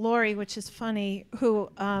person is Lori, which is funny, who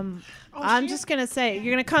I'm just going to say,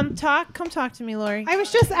 you're going to come talk to me, Lori. I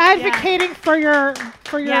was just advocating for your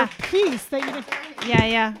Yeah. peace that you did.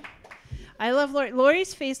 Yeah. I love Lori.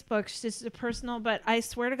 Lori's Facebook, she's just a personal, but I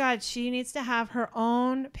swear to God, she needs to have her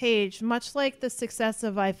own page, much like the success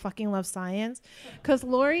of I Fucking Love Science, because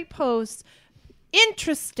Lori posts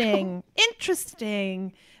interesting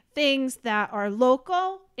things that are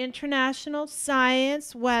local, international,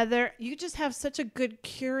 science, weather. You just have such a good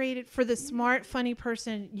curated, for the smart, funny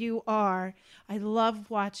person you are. I love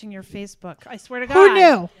watching your Facebook. I swear to God. Who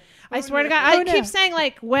knew? I swear to God. Who I knew? keep saying,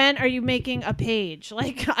 like, when are you making a page?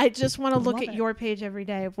 Like, I just want to look love at it. your page every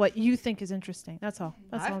day of what you think is interesting. That's all.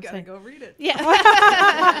 That's all I'm I've got to saying. go read it.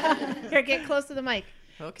 Yeah. Here, get close to the mic.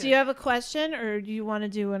 Okay. Do you have a question, or do you want to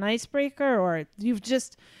do an icebreaker, or you've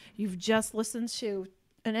just listened to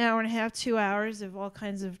an hour and a half, 2 hours of all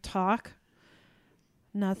kinds of talk?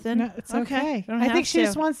 Nothing. No, it's okay. You don't I have think she to.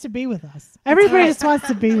 just wants to be with us. Everybody just wants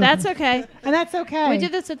to be with That's us. okay. And that's okay. We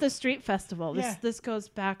did this at the street festival. Yeah. This goes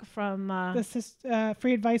back from This is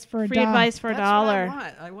free advice for a free dollar. advice for a That's what I $1.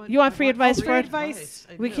 want. I want. You want I free advice free for advice?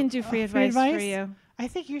 I We do. can do free Free advice for advice? you. I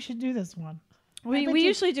think you should do this one. We bet we you-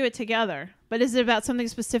 usually do it together, but is it about something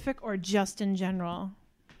specific or just in general?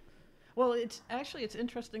 Well, it's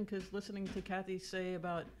interesting because listening to Kathy say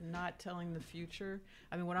about not telling the future.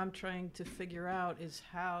 I mean, what I'm trying to figure out is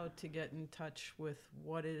how to get in touch with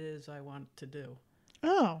what it is I want to do.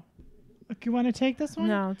 Oh. Look, you want to take this one?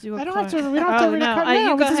 No, do a I don't card. have to. We don't have to Oh, read no. a card. You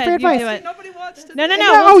No, go this is ahead. free You advice. do it. Nobody wants to. No.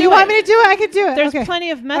 Oh, we'll you do want it. me to do it? I can do it. There's okay.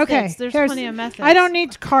 plenty of methods. Okay. There's here's- plenty of methods. I don't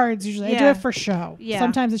need cards usually. I do Yeah. it for show. Yeah.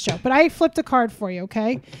 Sometimes it's show. But I flipped a card for you,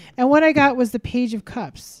 okay? And what I got was the Page of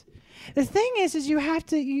Cups. The thing is you have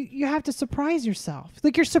to surprise yourself.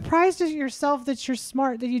 Like, you're surprised at yourself that you're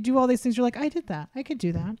smart, that you do all these things. You're like, I did that. I could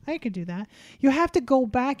do that. I could do that. You have to go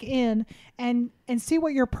back in and see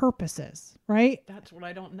what your purpose is, right? That's what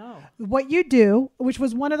I don't know. What you do, which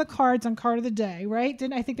was one of the cards on Card of the Day, right?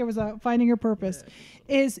 Didn't I think there was a Finding Your Purpose?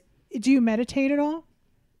 Is, do you meditate at all?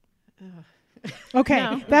 Okay,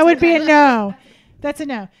 No. that would be a no. That's a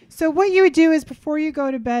no. So what you would do is before you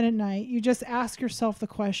go to bed at night, you just ask yourself the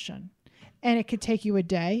question. And it could take you a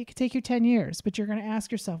day. It could take you 10 years. But you're going to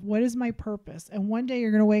ask yourself, what is my purpose? And one day you're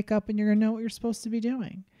going to wake up and you're going to know what you're supposed to be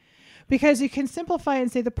doing. Because you can simplify it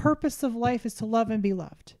and say the purpose of life is to love and be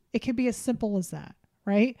loved. It can be as simple as that,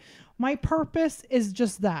 right? My purpose is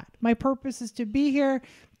just that. My purpose is to be here,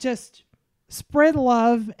 just spread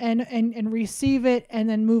love and receive it, and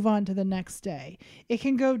then move on to the next day. It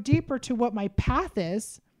can go deeper to what my path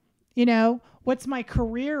is. You know, what's my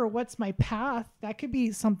career or what's my path? That could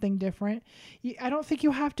be something different. I don't think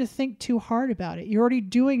you have to think too hard about it. You're already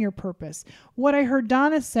doing your purpose. What I heard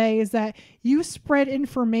Donna say is that you spread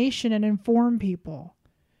information and inform people.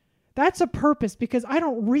 That's a purpose, because I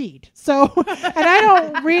don't read. So, and I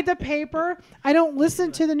don't read the paper. I don't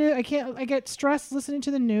listen to the news. I get stressed listening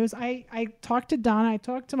to the news. I talk to Donna, I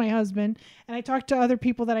talk to my husband, and I talk to other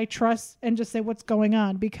people that I trust and just say what's going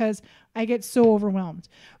on, because I get so overwhelmed.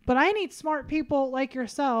 But I need smart people like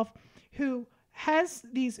yourself who has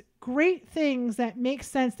these great things that make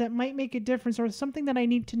sense, that might make a difference, or something that I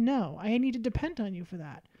need to know. I need to depend on you for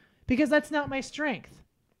that, because that's not my strength.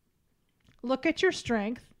 Look at your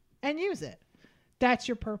strength and use it. That's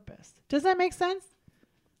your purpose. Does that make sense?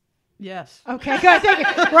 Yes. Okay, good. Thank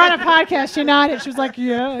you. We're on a podcast. She nodded. She was like,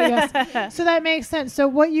 yeah, yes. So that makes sense. So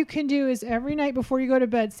what you can do is every night before you go to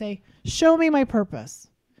bed, say, show me my purpose.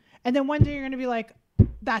 And then one day you're going to be like,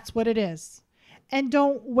 that's what it is. And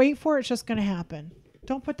don't wait for it. It's just going to happen.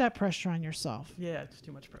 Don't put that pressure on yourself. Yeah, it's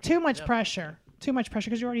too much pressure. Too much pressure. Too much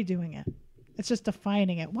pressure, because you're already doing it. It's just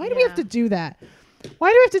defining it. Why do we have to do that?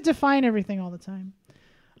 Why do we have to define everything all the time?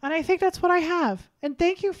 And I think that's what I have. And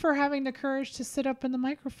thank you for having the courage to sit up in the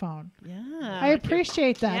microphone. Yeah. I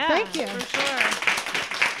appreciate that. Yeah, Thank you. for sure.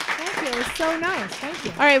 Thank you. It was so nice. Thank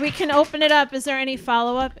you. All right, we can open it up. Is there any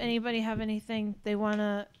follow-up? Anybody have anything they want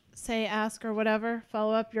to say, ask, or whatever?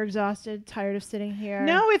 Follow up? You're exhausted, tired of sitting here?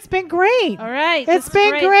 No, it's been great. All right. It's been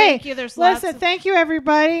great. Thank you. There's lots Listen, of... thank you,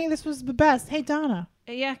 everybody. This was the best. Hey, Donna.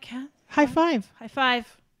 Yeah, Kat. High five. High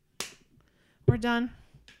five. We're done.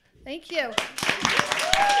 Thank you.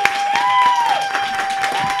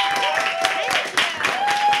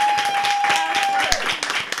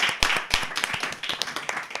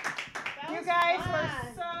 You guys were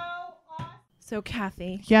so awesome. So,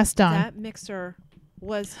 Kathy. Yes, Dawn. That mixer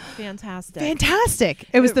was fantastic. Fantastic.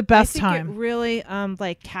 It was the best I think time. It really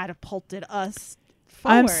like catapulted us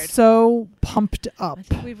forward. I'm so pumped up. I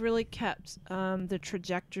think we've really kept the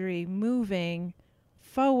trajectory moving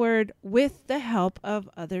forward with the help of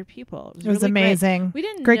other people. It was really great. amazing. We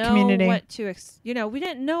didn't Great know community. what to we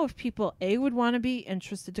didn't know if people would want to be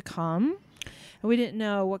interested to come. And we didn't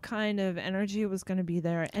know what kind of energy was going to be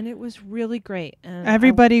there, and it was really great. And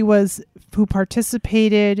Everybody who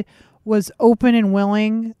participated was open and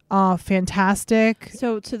willing. Fantastic.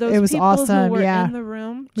 So to those it was people awesome. who were yeah. in the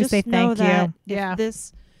room, we just say know thank that you. if Yeah.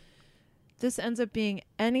 this ends up being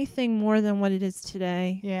anything more than what it is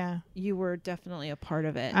today, Yeah. you were definitely a part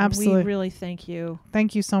of it. Absolutely. And we really thank you.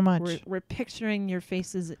 Thank you so much. We're picturing your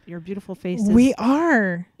faces, your beautiful faces. We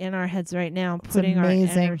are in our heads right now, It's putting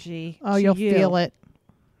amazing. our energy. Oh, to you'll you. feel it.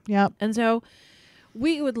 Yep. And so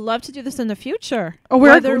we would love to do this in the future. Oh, we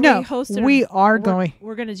are host it. We are going.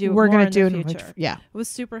 We're going to do. We're going to do in it. the future. Yeah. It was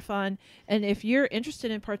super fun. And if you're interested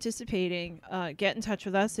in participating, get in touch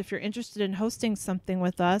with us. If you're interested in hosting something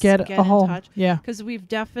with us, get a in whole. touch. Yeah. Because we've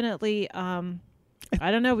definitely, I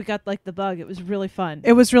don't know, we got like the bug. It was really fun.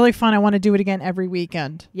 It was really fun. I want to do it again every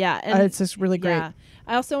weekend. Yeah. And it's just really great. Yeah.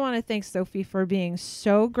 I also want to thank Sophie for being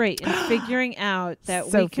so great in figuring out that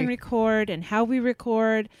we can Sophie. record and how we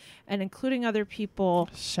record and including other people.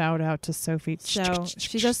 Shout out to Sophie. So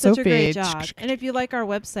she does such a great job. And if you like our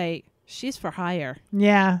website, she's for hire.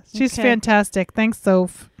 Yeah, she's Okay. fantastic. Thanks,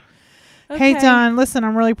 Soph. Okay. Hey, Don, listen,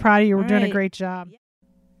 I'm really proud of you. We're All doing a right. great job.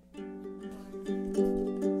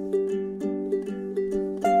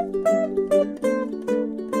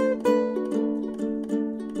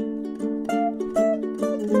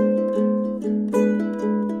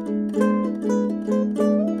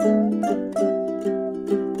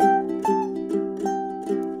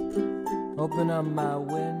 Open up my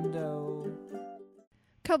window.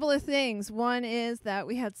 Couple of things. One is that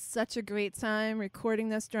we had such a great time recording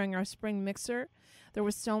this during our spring mixer. There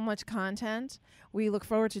was so much content. We look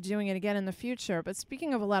forward to doing it again in the future. But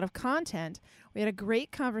speaking of a lot of content, we had a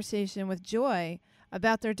great conversation with Joy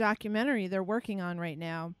about their documentary they're working on right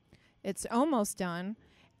now. It's almost done,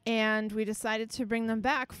 and we decided to bring them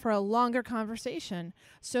back for a longer conversation.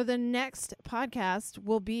 So the next podcast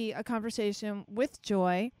will be a conversation with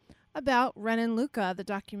Joy about Ren and Luca, the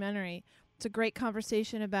documentary. It's a great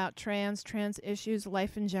conversation about trans issues,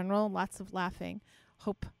 life in general, lots of laughing.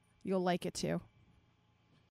 Hope you'll like it too.